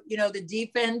know, the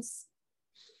defense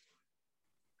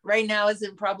right now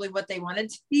isn't probably what they wanted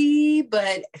to be,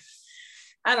 but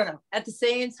I don't know. At the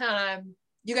same time,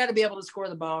 you got to be able to score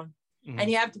the ball. Mm-hmm. And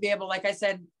you have to be able, like I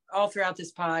said, all throughout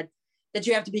this pod, that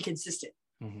you have to be consistent.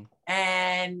 Mm-hmm.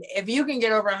 And if you can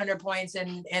get over 100 points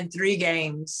in 3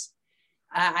 games,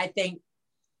 I think,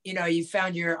 you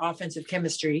found your offensive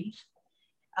chemistry.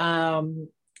 I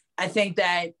think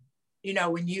that,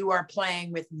 when you are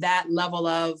playing with that level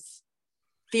of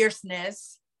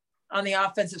fierceness on the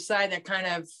offensive side, that kind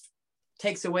of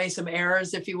takes away some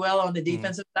errors, if you will, on the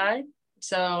defensive side.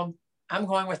 So I'm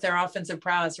going with their offensive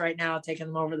prowess right now, taking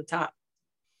them over the top.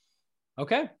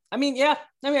 Okay.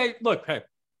 Look, hey,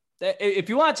 if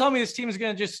you want to tell me this team is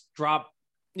going to just drop,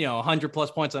 100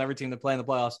 plus points on every team that play in the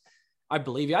playoffs, I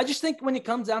believe you. I just think when it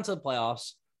comes down to the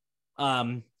playoffs,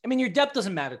 your depth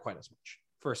doesn't matter quite as much,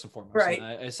 first and foremost. Right.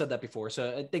 I said that before.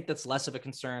 So I think that's less of a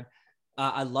concern.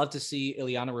 I'd love to see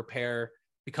Ileana Repair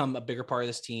become a bigger part of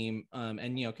this team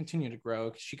and continue to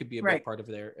grow. She could be a big part of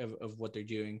what they're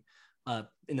doing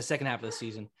in the second half of the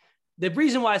season. The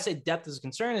reason why I say depth is a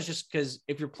concern is just because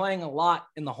if you're playing a lot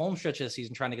in the home stretch of the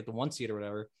season, trying to get the 1 seed or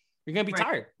whatever, you're going to be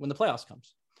tired when the playoffs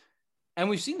comes. And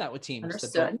we've seen that with teams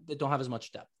that don't have as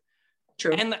much depth.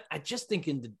 True. And I just think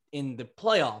in the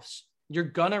playoffs, you're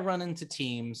going to run into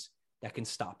teams that can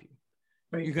stop you.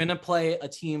 Right. You're going to play a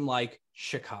team like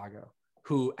Chicago,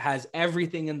 who has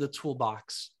everything in the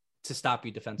toolbox to stop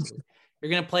you defensively.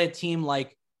 You're going to play a team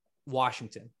like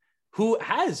Washington, who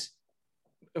has,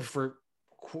 for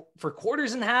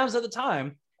quarters and halves of the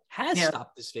time,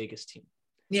 stopped this Vegas team.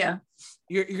 Yeah.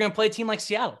 You're going to play a team like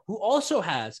Seattle, who also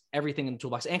has everything in the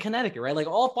toolbox, and Connecticut, right? Like,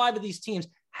 all 5 of these teams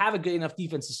have a good enough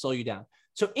defense to slow you down.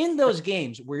 So in those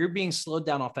games where you're being slowed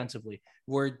down offensively,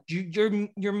 where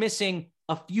you're missing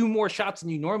a few more shots than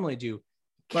you normally do,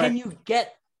 can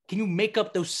you make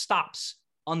up those stops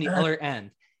on the other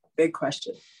end? Big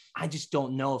question. I just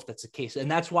don't know if that's the case.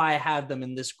 And that's why I have them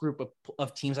in this group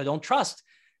of teams I don't trust.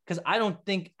 Because I don't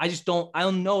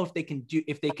know if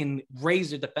they can raise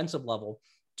their defensive level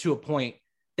to a point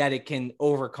that it can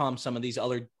overcome some of these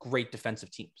other great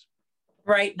defensive teams.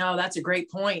 Right. No, that's a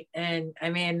great point. And I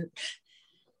mean,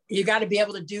 you got to be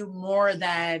able to do more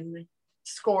than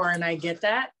score. And I get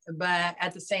that. But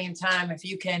at the same time, if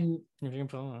you can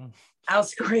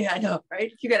outscore, I know,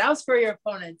 right? If you can outscore your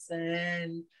opponents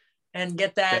and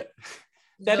get that.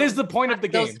 That is the point of the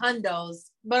game. Those hundos.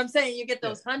 But I'm saying you get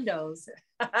those hundos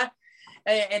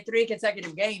in 3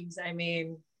 consecutive games. I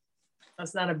mean,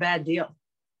 that's not a bad deal.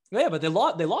 Yeah, but they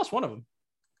lost one of them.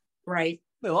 Right.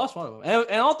 They lost one of them.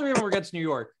 And all 3 of them were against New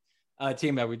York,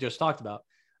 team that we just talked about.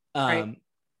 Right.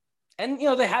 And,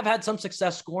 they have had some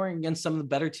success scoring against some of the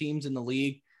better teams in the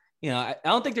league. I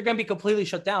don't think they're going to be completely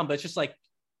shut down, but it's just like,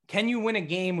 can you win a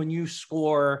game when you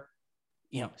score,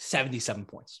 77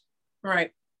 points? Right.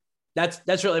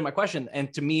 That's really my question.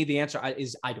 And to me, the answer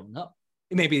is, I don't know.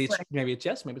 Maybe it's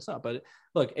yes, maybe it's not. But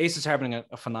look, Ace is having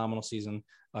a phenomenal season.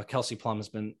 Kelsey Plum has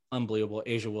been unbelievable.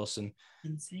 Asia Wilson,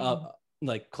 either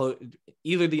the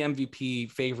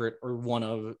MVP favorite or one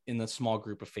of in the small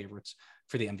group of favorites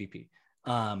for the MVP.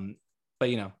 But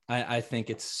I think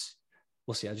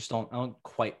we'll see. I don't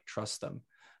quite trust them.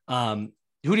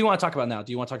 Who do you want to talk about now?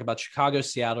 Do you want to talk about Chicago,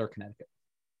 Seattle, or Connecticut?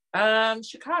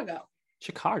 Chicago.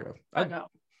 I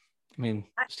mean,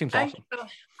 this team's awesome.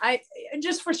 I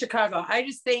just for Chicago, I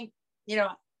just think,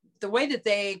 the way that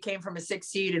they came from a 6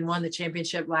 seed and won the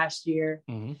championship last year.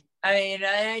 Mm-hmm. I mean,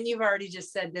 and you've already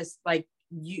just said this, like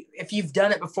if you've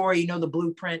done it before, the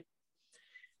blueprint.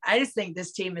 I just think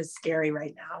this team is scary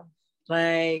right now.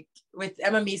 Like with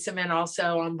Emma Mieseman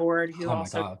also on board, who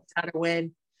also knows how to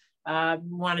win,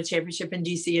 won a championship in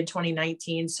DC in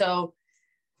 2019. So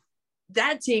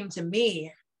that team, to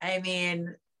me, I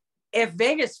mean, if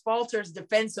Vegas falters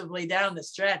defensively down the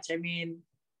stretch, I mean,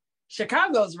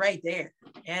 Chicago's right there.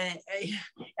 And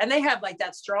they have like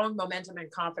that strong momentum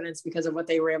and confidence because of what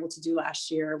they were able to do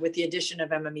last year with the addition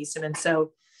of Emma Mieseman.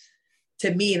 So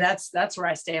to me, that's where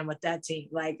I stand with that team.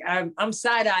 Like I'm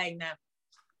side-eyeing them.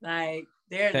 Like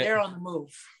they're on the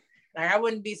move. Like I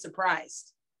wouldn't be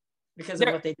surprised because of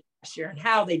what they did last year and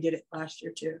how they did it last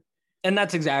year too. And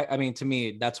that's to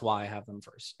me, that's why I have them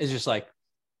first. It's just like,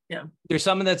 there's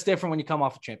something that's different when you come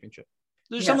off a championship.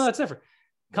 There's something that's different.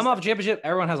 Come off a championship,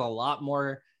 everyone has a lot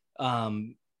more, a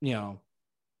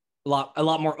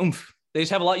lot more oomph. You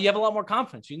have a lot more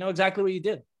confidence. You know exactly what you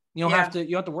did. You don't have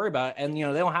to worry about it. And, they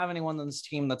don't have anyone on this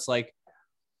team that's like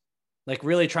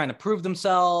really trying to prove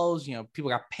themselves. People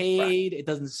got paid. Right. It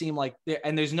doesn't seem like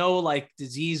there's no like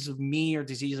disease of me or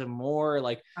disease of more.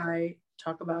 Like I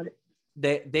talk about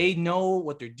it. They know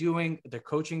what they're doing. Their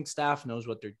coaching staff knows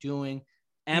what they're doing.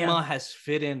 Emma has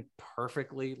fit in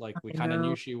perfectly. Like we kind of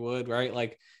knew she would, right?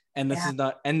 Like, and this is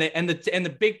not, and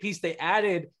the big piece they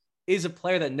added is a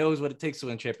player that knows what it takes to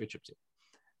win championships.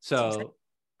 So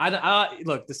I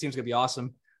look, this team's gonna be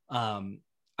awesome.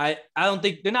 I don't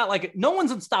think they're not like, no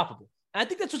one's unstoppable. And I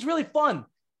think that's what's really fun.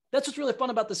 That's what's really fun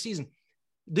about the season.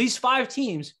 These 5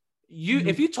 teams,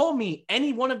 if you told me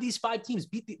any one of these 5 teams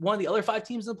beat one of the other 5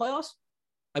 teams in the playoffs,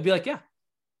 I'd be like, yeah,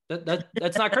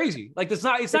 that's not crazy. Like it's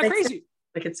not crazy.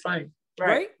 Like it's fine.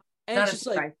 Right. And it's just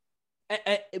like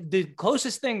the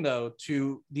closest thing though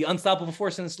to the unstoppable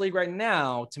force in this league right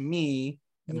now, to me,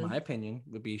 in my opinion,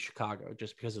 would be Chicago,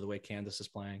 just because of the way Candace is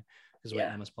playing, because the way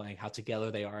Emma's playing, how together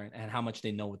they are, and how much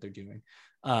they know what they're doing.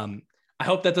 I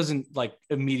hope that doesn't like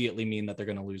immediately mean that they're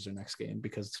going to lose their next game,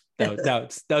 because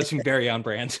that would seem very on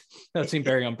brand. That would seem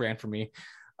very on brand for me.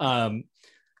 So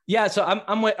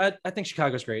I think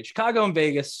Chicago's great. Chicago and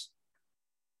Vegas.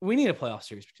 We need a playoff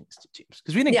series between these 2 teams,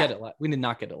 because we didn't get it. We did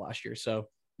not get it last year. So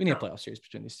we need a playoff series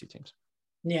between these 2 teams.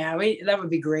 Yeah, that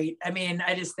would be great. I mean,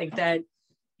 I just think that,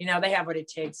 they have what it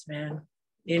takes, man.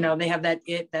 They have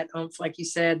that oomph, like you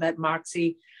said, that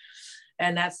moxie,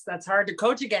 and that's hard to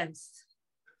coach against,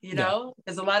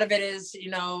 because a lot of it is,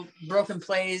 broken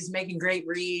plays, making great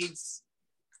reads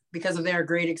because of their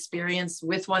great experience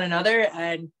with one another,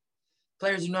 and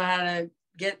players who know how to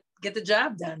get the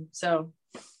job done. So,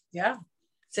 yeah.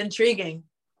 It's intriguing.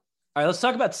 All right, let's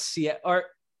talk about Seattle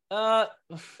or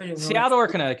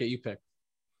Connecticut. You pick.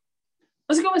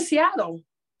 Let's go with Seattle.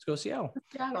 Let's go with Seattle.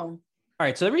 Seattle. All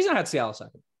right. So the reason I had Seattle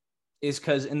second is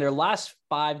because in their last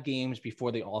 5 games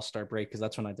before the All-Star break, because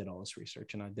that's when I did all this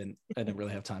research, and I didn't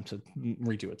really have time to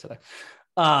redo it today.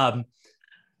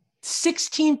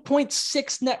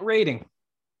 16.6 net rating.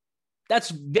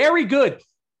 That's very good,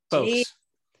 folks.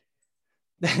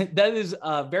 That is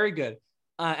very good.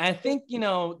 I think,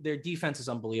 their defense is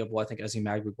unbelievable. I think Ezi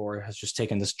Magbegor has just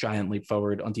taken this giant leap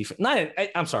forward on defense.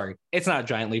 I'm sorry. It's not a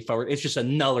giant leap forward. It's just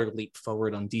another leap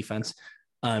forward on defense.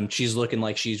 She's looking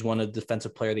like she's one of the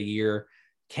defensive player of the year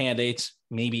candidates,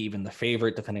 maybe even the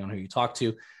favorite, depending on who you talk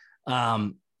to.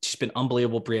 She's been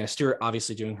unbelievable. Brianna Stewart,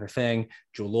 obviously doing her thing.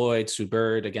 Jewel Lloyd, Sue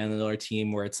Bird, again, another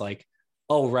team where it's like,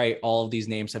 oh, right, all of these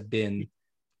names have been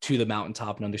to the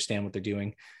mountaintop and understand what they're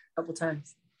doing. A couple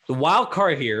times. The wild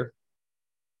card here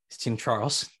is Team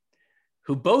Charles,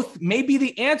 who both may be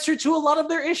the answer to a lot of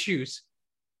their issues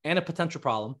and a potential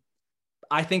problem.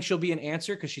 I think she'll be an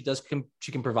answer because she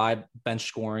can provide bench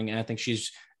scoring, and I think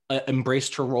she's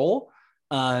embraced her role.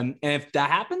 And if that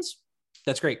happens,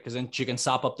 that's great because then she can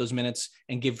sop up those minutes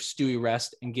and give Stewie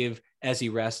rest and give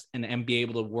Ezi rest and be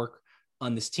able to work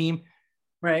on this team.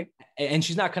 Right. And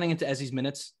she's not cutting into Ezi's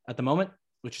minutes at the moment,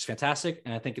 which is fantastic.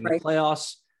 And I think in the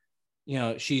playoffs,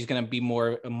 she's going to be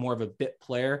more of a bit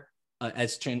player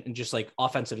as just like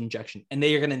offensive injection. And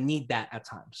they are going to need that at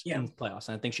times in the playoffs.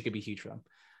 And I think she could be huge for them.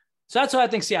 So that's why I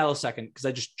think Seattle is second, because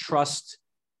I just trust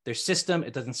their system.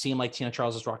 It doesn't seem like Tina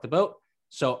Charles has rocked the boat.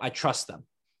 So I trust them.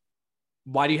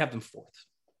 Why do you have them fourth?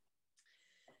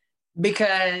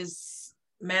 Because,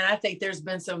 man, I think there's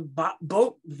been some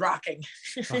boat rocking.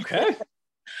 Okay.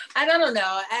 I don't know.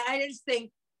 I just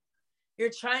think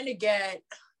you're trying to get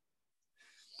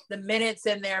the minutes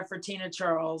in there for Tina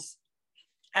Charles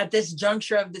at this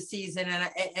juncture of the season.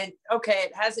 And okay,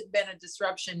 it hasn't been a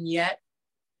disruption yet,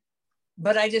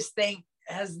 but I just think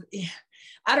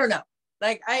I don't know.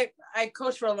 Like I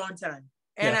coached for a long time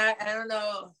and I don't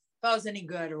know if I was any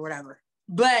good or whatever,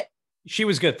 but she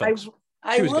was good, folks.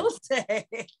 I will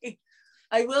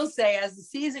say as the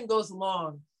season goes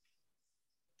along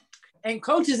and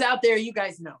coaches out there, you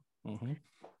guys know,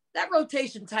 that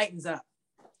rotation tightens up.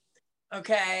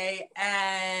 Okay.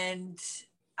 And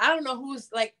I don't know who's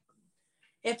like,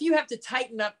 if you have to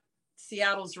tighten up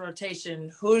Seattle's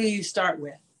rotation, who do you start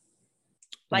with?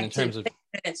 Like in terms of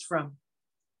minutes from.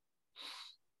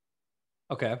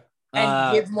 Okay.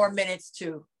 And give more minutes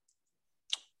to.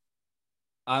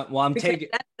 Well, I'm taking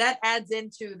that adds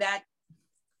into that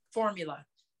formula.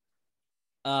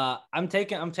 I'm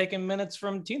taking minutes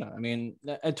from Tina. I mean,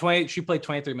 she played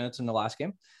 23 minutes in the last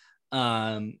game.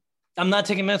 I'm not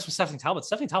taking minutes from Stephanie Talbot.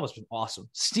 Stephanie Talbot's been awesome.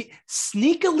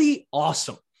 Sneakily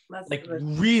awesome. That's like good.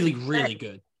 Really, really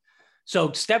good.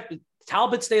 So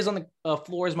Talbot stays on the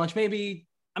floor as much. Maybe,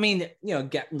 I mean, in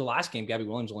the last game, Gabby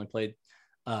Williams only played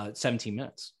 17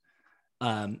 minutes.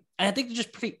 And I think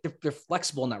they're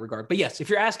flexible in that regard. But yes, if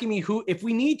you're asking me if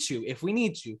we need to, if we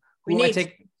need to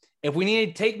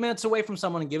take minutes away from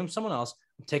someone and give them someone else,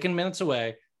 I'm taking minutes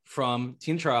away from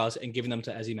Tina Charles and giving them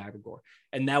to Ezi Magbegor.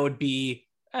 And that would be,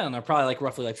 I don't know, probably like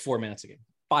roughly like 4 minutes a game,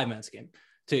 5 minutes a game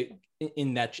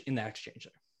in that exchange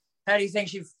there. How do you think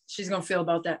she's going to feel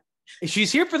about that?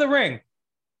 She's here for the ring.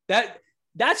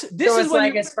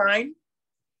 It's fine.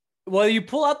 Well, you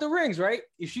pull out the rings, right?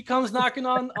 If she comes knocking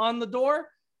on the door,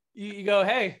 you go,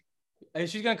 hey, and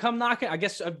she's going to come knocking. I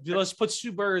guess let's put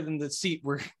Sue Bird in the seat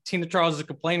where Tina Charles is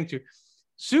complaining to.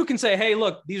 Sue can say, hey,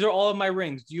 look, these are all of my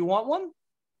rings. Do you want one?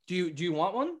 Do you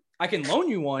want one? I can loan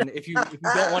you one if you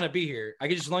don't want to be here. I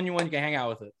can just loan you one. You can hang out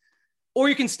with it. Or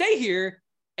you can stay here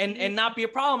and not be a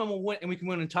problem and we'll win and we can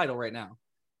win a title right now.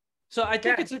 So I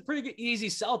think it's a pretty good, easy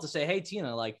sell to say, hey,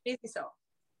 Tina, like, easy sell.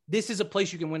 This is a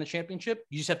place you can win a championship.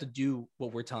 You just have to do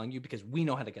what we're telling you because we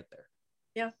know how to get there.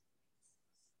 Yeah.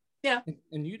 Yeah.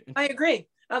 And I agree.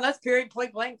 Oh, that's period,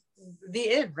 point blank,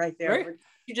 the end right there. Right?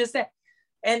 You just said.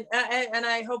 And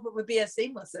I hope it would be as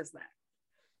seamless as that.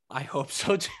 I hope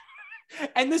so too.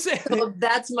 And this is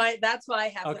that's why I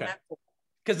have them at 4.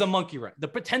 Because the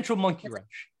potential monkey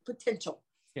wrench. Potential.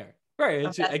 Yeah. Right.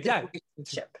 It's exactly.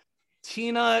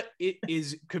 Tina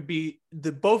could be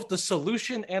both the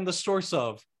solution and the source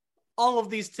of all of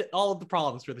the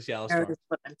problems for the Seattle Storm. That's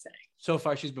what I'm saying. So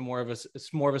far, she's been more of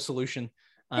a solution.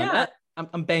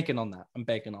 I'm banking on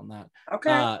that. Okay.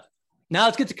 Now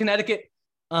let's get to Connecticut.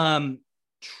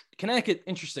 Connecticut,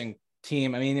 interesting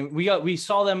team. I mean, we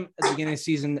saw them at the beginning of the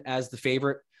season as the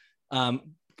favorite.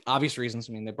 Obvious reasons.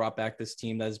 I mean, they brought back this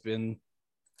team that's been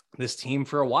this team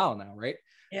for a while now, right?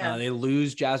 Yeah. They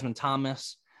lose Jasmine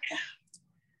Thomas. Yeah.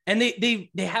 And they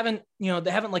haven't,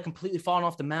 like completely fallen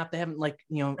off the map. They haven't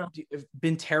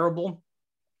been terrible.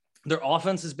 Their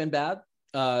offense has been bad.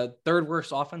 Third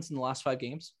worst offense in the last 5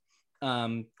 games.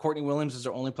 Courtney Williams is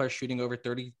their only player shooting over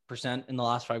 30% in the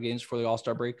last 5 games before the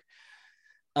All-Star break.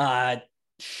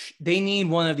 They need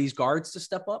one of these guards to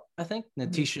step up, I think.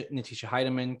 Natisha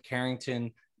Heidemann,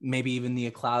 Carrington, maybe even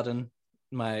Nia Clouden,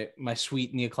 my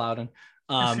sweet Nia Clouden.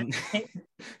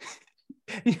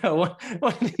 one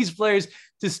of these players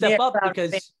to step up,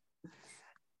 because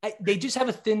they just have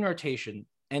a thin rotation,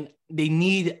 and they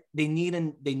need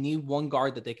one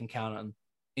guard that they can count on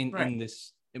in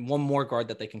one more guard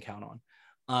that they can count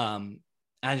on.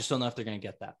 I just don't know if they're going to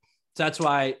get that. So that's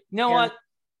why, you know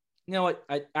what?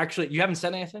 I actually, you haven't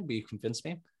said anything, but you convinced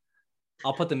me.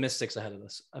 I'll put the Mystics ahead of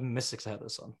this. Mystics ahead of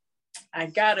this one. I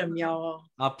got him, y'all.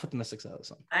 I'll put the Mystics ahead of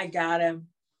this one. I got him.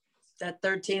 That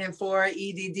 13-4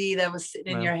 EDD that was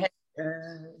sitting in your head.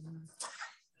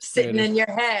 Sitting in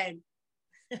your head.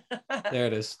 There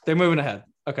it is. They're moving ahead.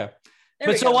 Okay.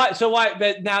 Why?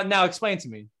 But now explain to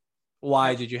me,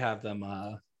 why did you have them?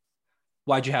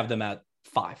 Why'd you have them at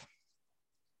 5?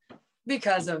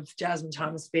 Because of Jasmine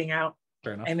Thomas being out.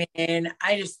 Fair enough. I mean,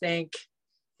 I just think,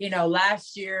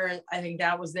 last year, I think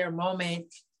that was their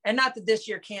moment. And not that this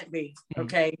year can't be,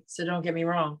 okay? So don't get me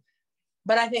wrong.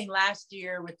 But I think last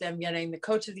year, with them getting the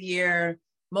Coach of the Year,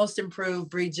 Most Improved,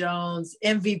 Bree Jones,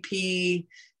 MVP,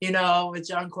 with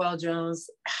Jonquel Jones,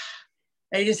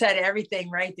 they just had everything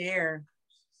right there.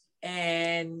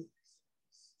 And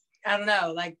I don't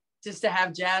know, just to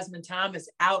have Jasmine Thomas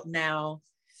out now,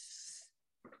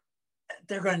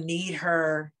 they're going to need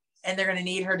her, and they're going to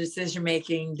need her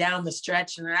decision-making down the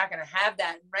stretch, and they're not going to have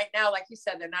that. And right now, like you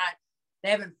said, they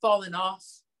haven't fallen off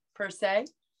per se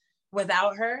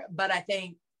without her. But I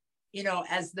think,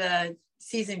 as the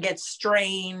season gets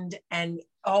strained and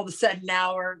all of a sudden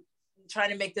now we're trying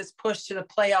to make this push to the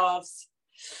playoffs,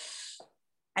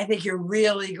 I think you're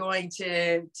really going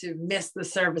to miss the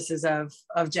services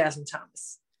of Jasmine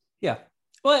Thomas. Yeah.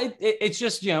 Well, it's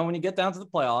just, when you get down to the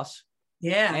playoffs,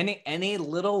 yeah, any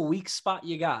little weak spot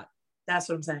you got. That's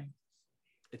what I'm saying.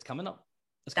 It's coming up.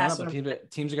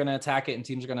 Teams are going to attack it, and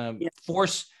teams are going to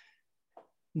force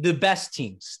the best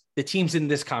teams. The teams in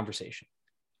this conversation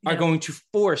are going to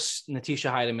force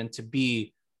Natisha Heidemann to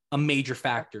be a major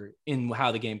factor in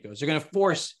how the game goes. They're going to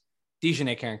force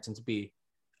Dejanay Carrington to be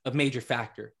a major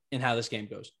factor in how this game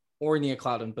goes, or Nia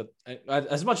Clouden. But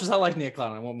as much as I like Nia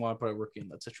Clouden, I won't want to put a rookie in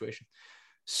that situation.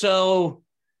 So,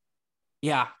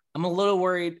 yeah, I'm a little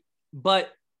worried.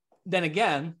 But then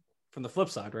again, from the flip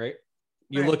side, right?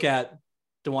 You look at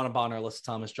DeWanna Bonner, Alyssa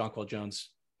Thomas, Jonquel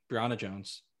Jones, Brianna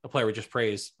Jones, a player we just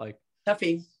praised,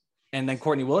 Tuffy, and then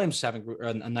Courtney Williams having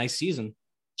a nice season.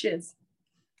 Cheers.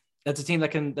 That's a team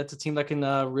that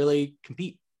can really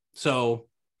compete. So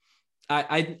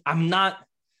I'm not.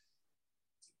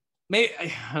 Maybe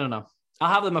I don't know.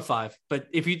 I'll have them at 5. But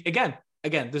if you again,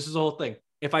 this is the whole thing.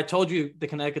 If I told you the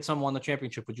Connecticut Sun won the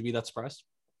championship, would you be that surprised?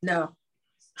 No.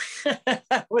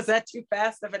 Was that too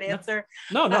fast of an answer?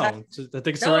 No. I think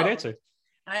it's the right answer.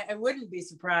 I wouldn't be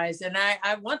surprised. And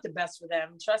I want the best for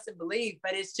them, trust and believe.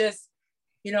 But it's just,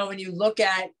 when you look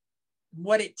at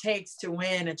what it takes to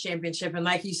win a championship, and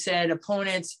like you said,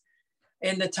 opponents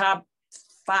in the top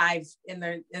 5 in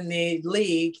the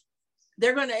league,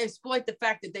 they're going to exploit the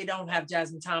fact that they don't have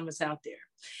Jasmine Thomas out there.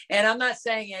 And I'm not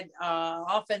saying it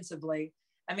offensively.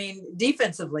 I mean,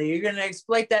 defensively, you're going to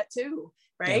exploit that too,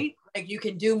 right? Yeah. You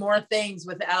can do more things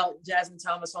without Jasmine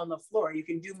Thomas on the floor. You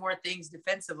can do more things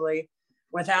defensively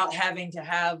without having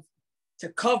to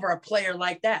cover a player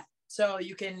like that. So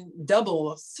you can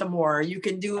double some more. You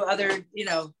can do other,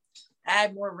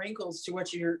 add more wrinkles to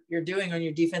what you're doing on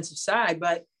your defensive side.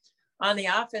 But on the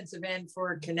offensive end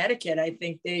for Connecticut, I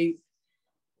think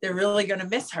they're really going to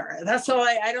miss her. That's all.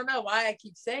 I don't know why I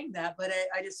keep saying that, but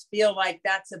I just feel like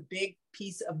that's a big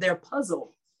piece of their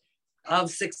puzzle of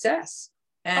success.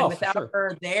 And without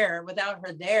her there,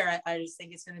 I just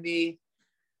think it's going to be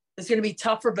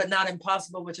tougher, but not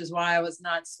impossible, which is why I was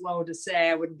not slow to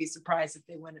say I wouldn't be surprised if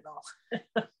they win it all.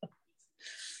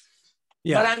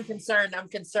 Yeah. But I'm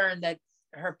concerned that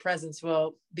her presence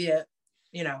will be a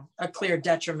clear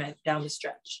detriment down the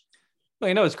stretch.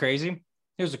 Well, it's crazy.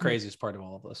 Here's the craziest part of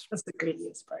all of this. That's the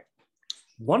craziest part.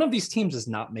 One of these teams is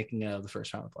not making it out of the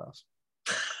first round of the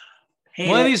playoffs.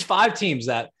 One of these 5 teams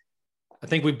that I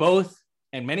think we both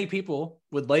and many top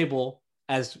would label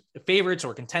as favorites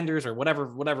or contenders or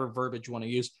whatever verbiage you want to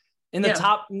use in the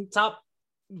top.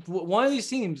 One of these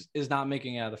teams is not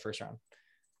making it out of the first round.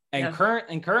 And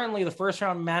currently the first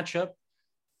round matchup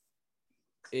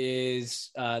is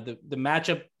the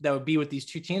matchup that would be with these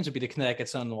 2 teams would be the Connecticut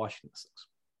Sun and the Washington Mystics.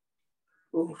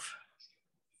 Oof.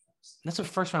 That's a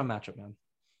first round matchup, man.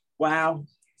 Wow.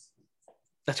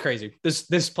 That's crazy. This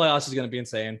playoffs is going to be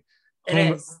insane.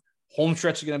 Home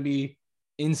stretch is going to be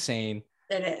insane.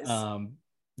 It is.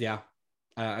 Yeah.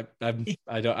 I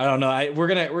don't know. We're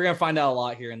gonna find out a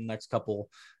lot here in the next couple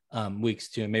weeks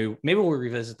too. Maybe we'll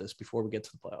revisit this before we get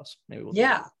to the playoffs. Maybe we'll.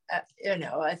 Yeah.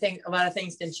 I think a lot of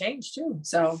things can change too.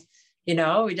 So, we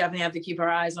definitely have to keep our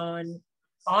eyes on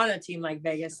on a team like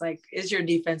Vegas, like, is your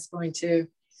defense going to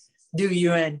do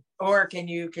you in, or can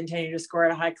you continue to score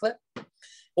at a high clip?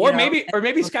 Maybe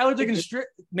Skylar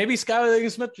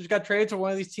Diggins-Smith just got traded to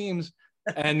one of these teams,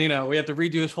 and we have to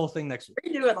redo this whole thing next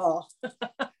week. Redo it all.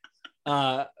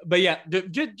 But yeah,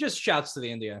 just shouts to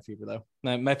the Indiana Fever though,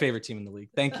 my favorite team in the league.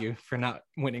 Thank you for not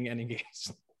winning any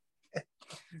games.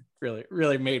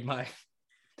 really made my.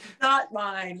 Not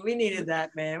mine. We needed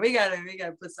that, man. We gotta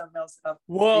put something else up.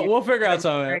 We'll figure out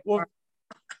something. We'll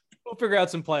figure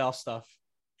out some playoff stuff.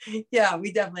 Yeah,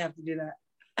 we definitely have to do that.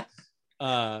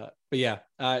 But yeah,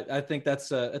 I think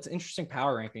that's interesting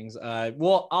power rankings.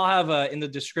 I'll have in the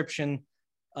description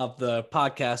of the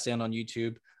podcast and on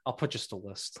YouTube, I'll put just a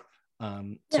list.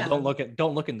 So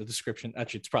don't look in the description.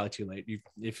 Actually, it's probably too late.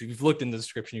 If you've looked in the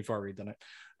description, you've already done it.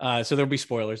 So there'll be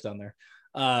spoilers down there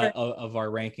of our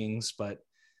rankings, but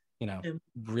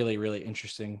really, really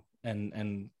interesting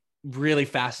and really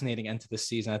fascinating end to the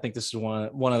season. I think this is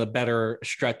one of the better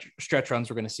stretch runs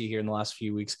we're going to see here in the last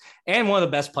few weeks, and one of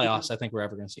the best playoffs I think we're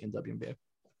ever going to see in WNBA.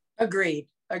 Agreed.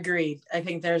 I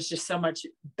think there's just so much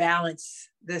balance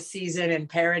this season and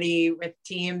parity with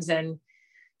teams, and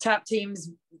top teams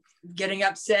getting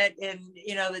upset, and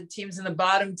the teams in the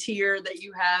bottom tier that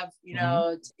you have,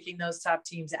 taking those top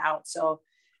teams out. So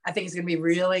I think it's going to be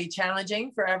really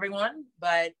challenging for everyone.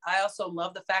 But I also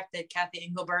love the fact that Kathy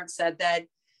Engelbert said that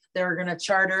they were going to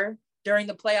charter during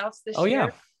the playoffs this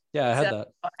year. Yeah, I had that.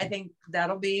 I think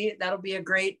that'll be a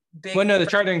great big. Well, no, they're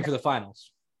chartering for the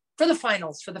finals. For the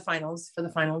finals.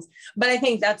 But I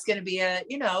think that's going to be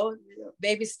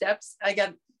baby steps. I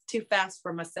got too fast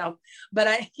for myself, but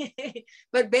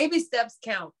baby steps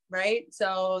count, right?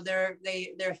 So they're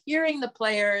hearing the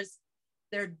players,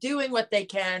 they're doing what they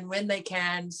can when they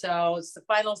can. So it's the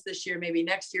finals this year. Maybe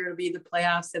next year it'll be the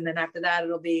playoffs, and then after that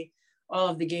it'll be all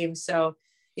of the games. So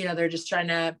they're just trying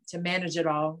to manage it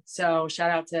all. So shout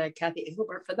out to Kathy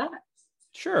Engelbert for that.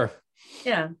 Sure.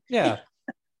 Yeah.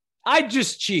 I'd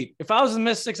just cheat. If I was the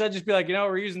Mystics, I'd just be like,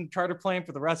 we're using charter plane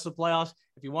for the rest of the playoffs.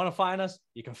 If you want to fine us,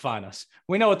 you can fine us.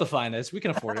 We know what the fine is. We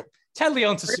can afford it. Ted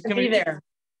Leonsis is going to be there.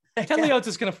 Ted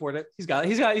Leonsis can afford it. He's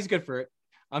good for it.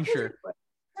 I'm sure.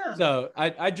 Yeah. So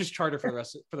I just charter for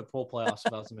the whole playoffs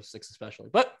if I was the Mystics, especially.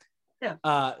 But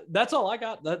that's all I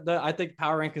got. I think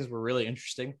power rankings were really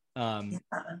interesting. If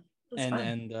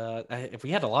we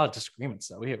had a lot of disagreements,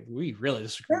 though, we really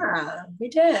disagreed. Yeah, we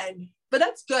did. But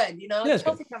that's good. It's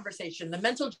healthy conversation. The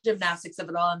mental gymnastics of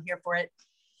it all, I'm here for it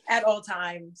at all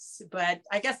times. But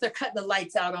I guess they're cutting the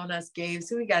lights out on us, Gabe.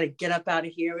 So we got to get up out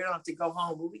of here. We don't have to go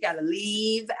home, but we got to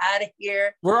leave out of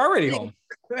here. We're already home.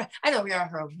 I know we are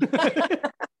home.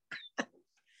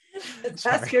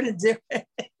 That's going to do it.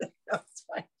 That's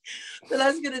fine. So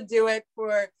that's going to do it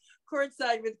for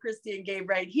Courtside with Christy and Gabe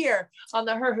right here on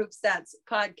the Her Hoop Stats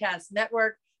Podcast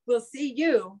Network. We'll see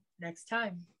you next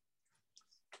time.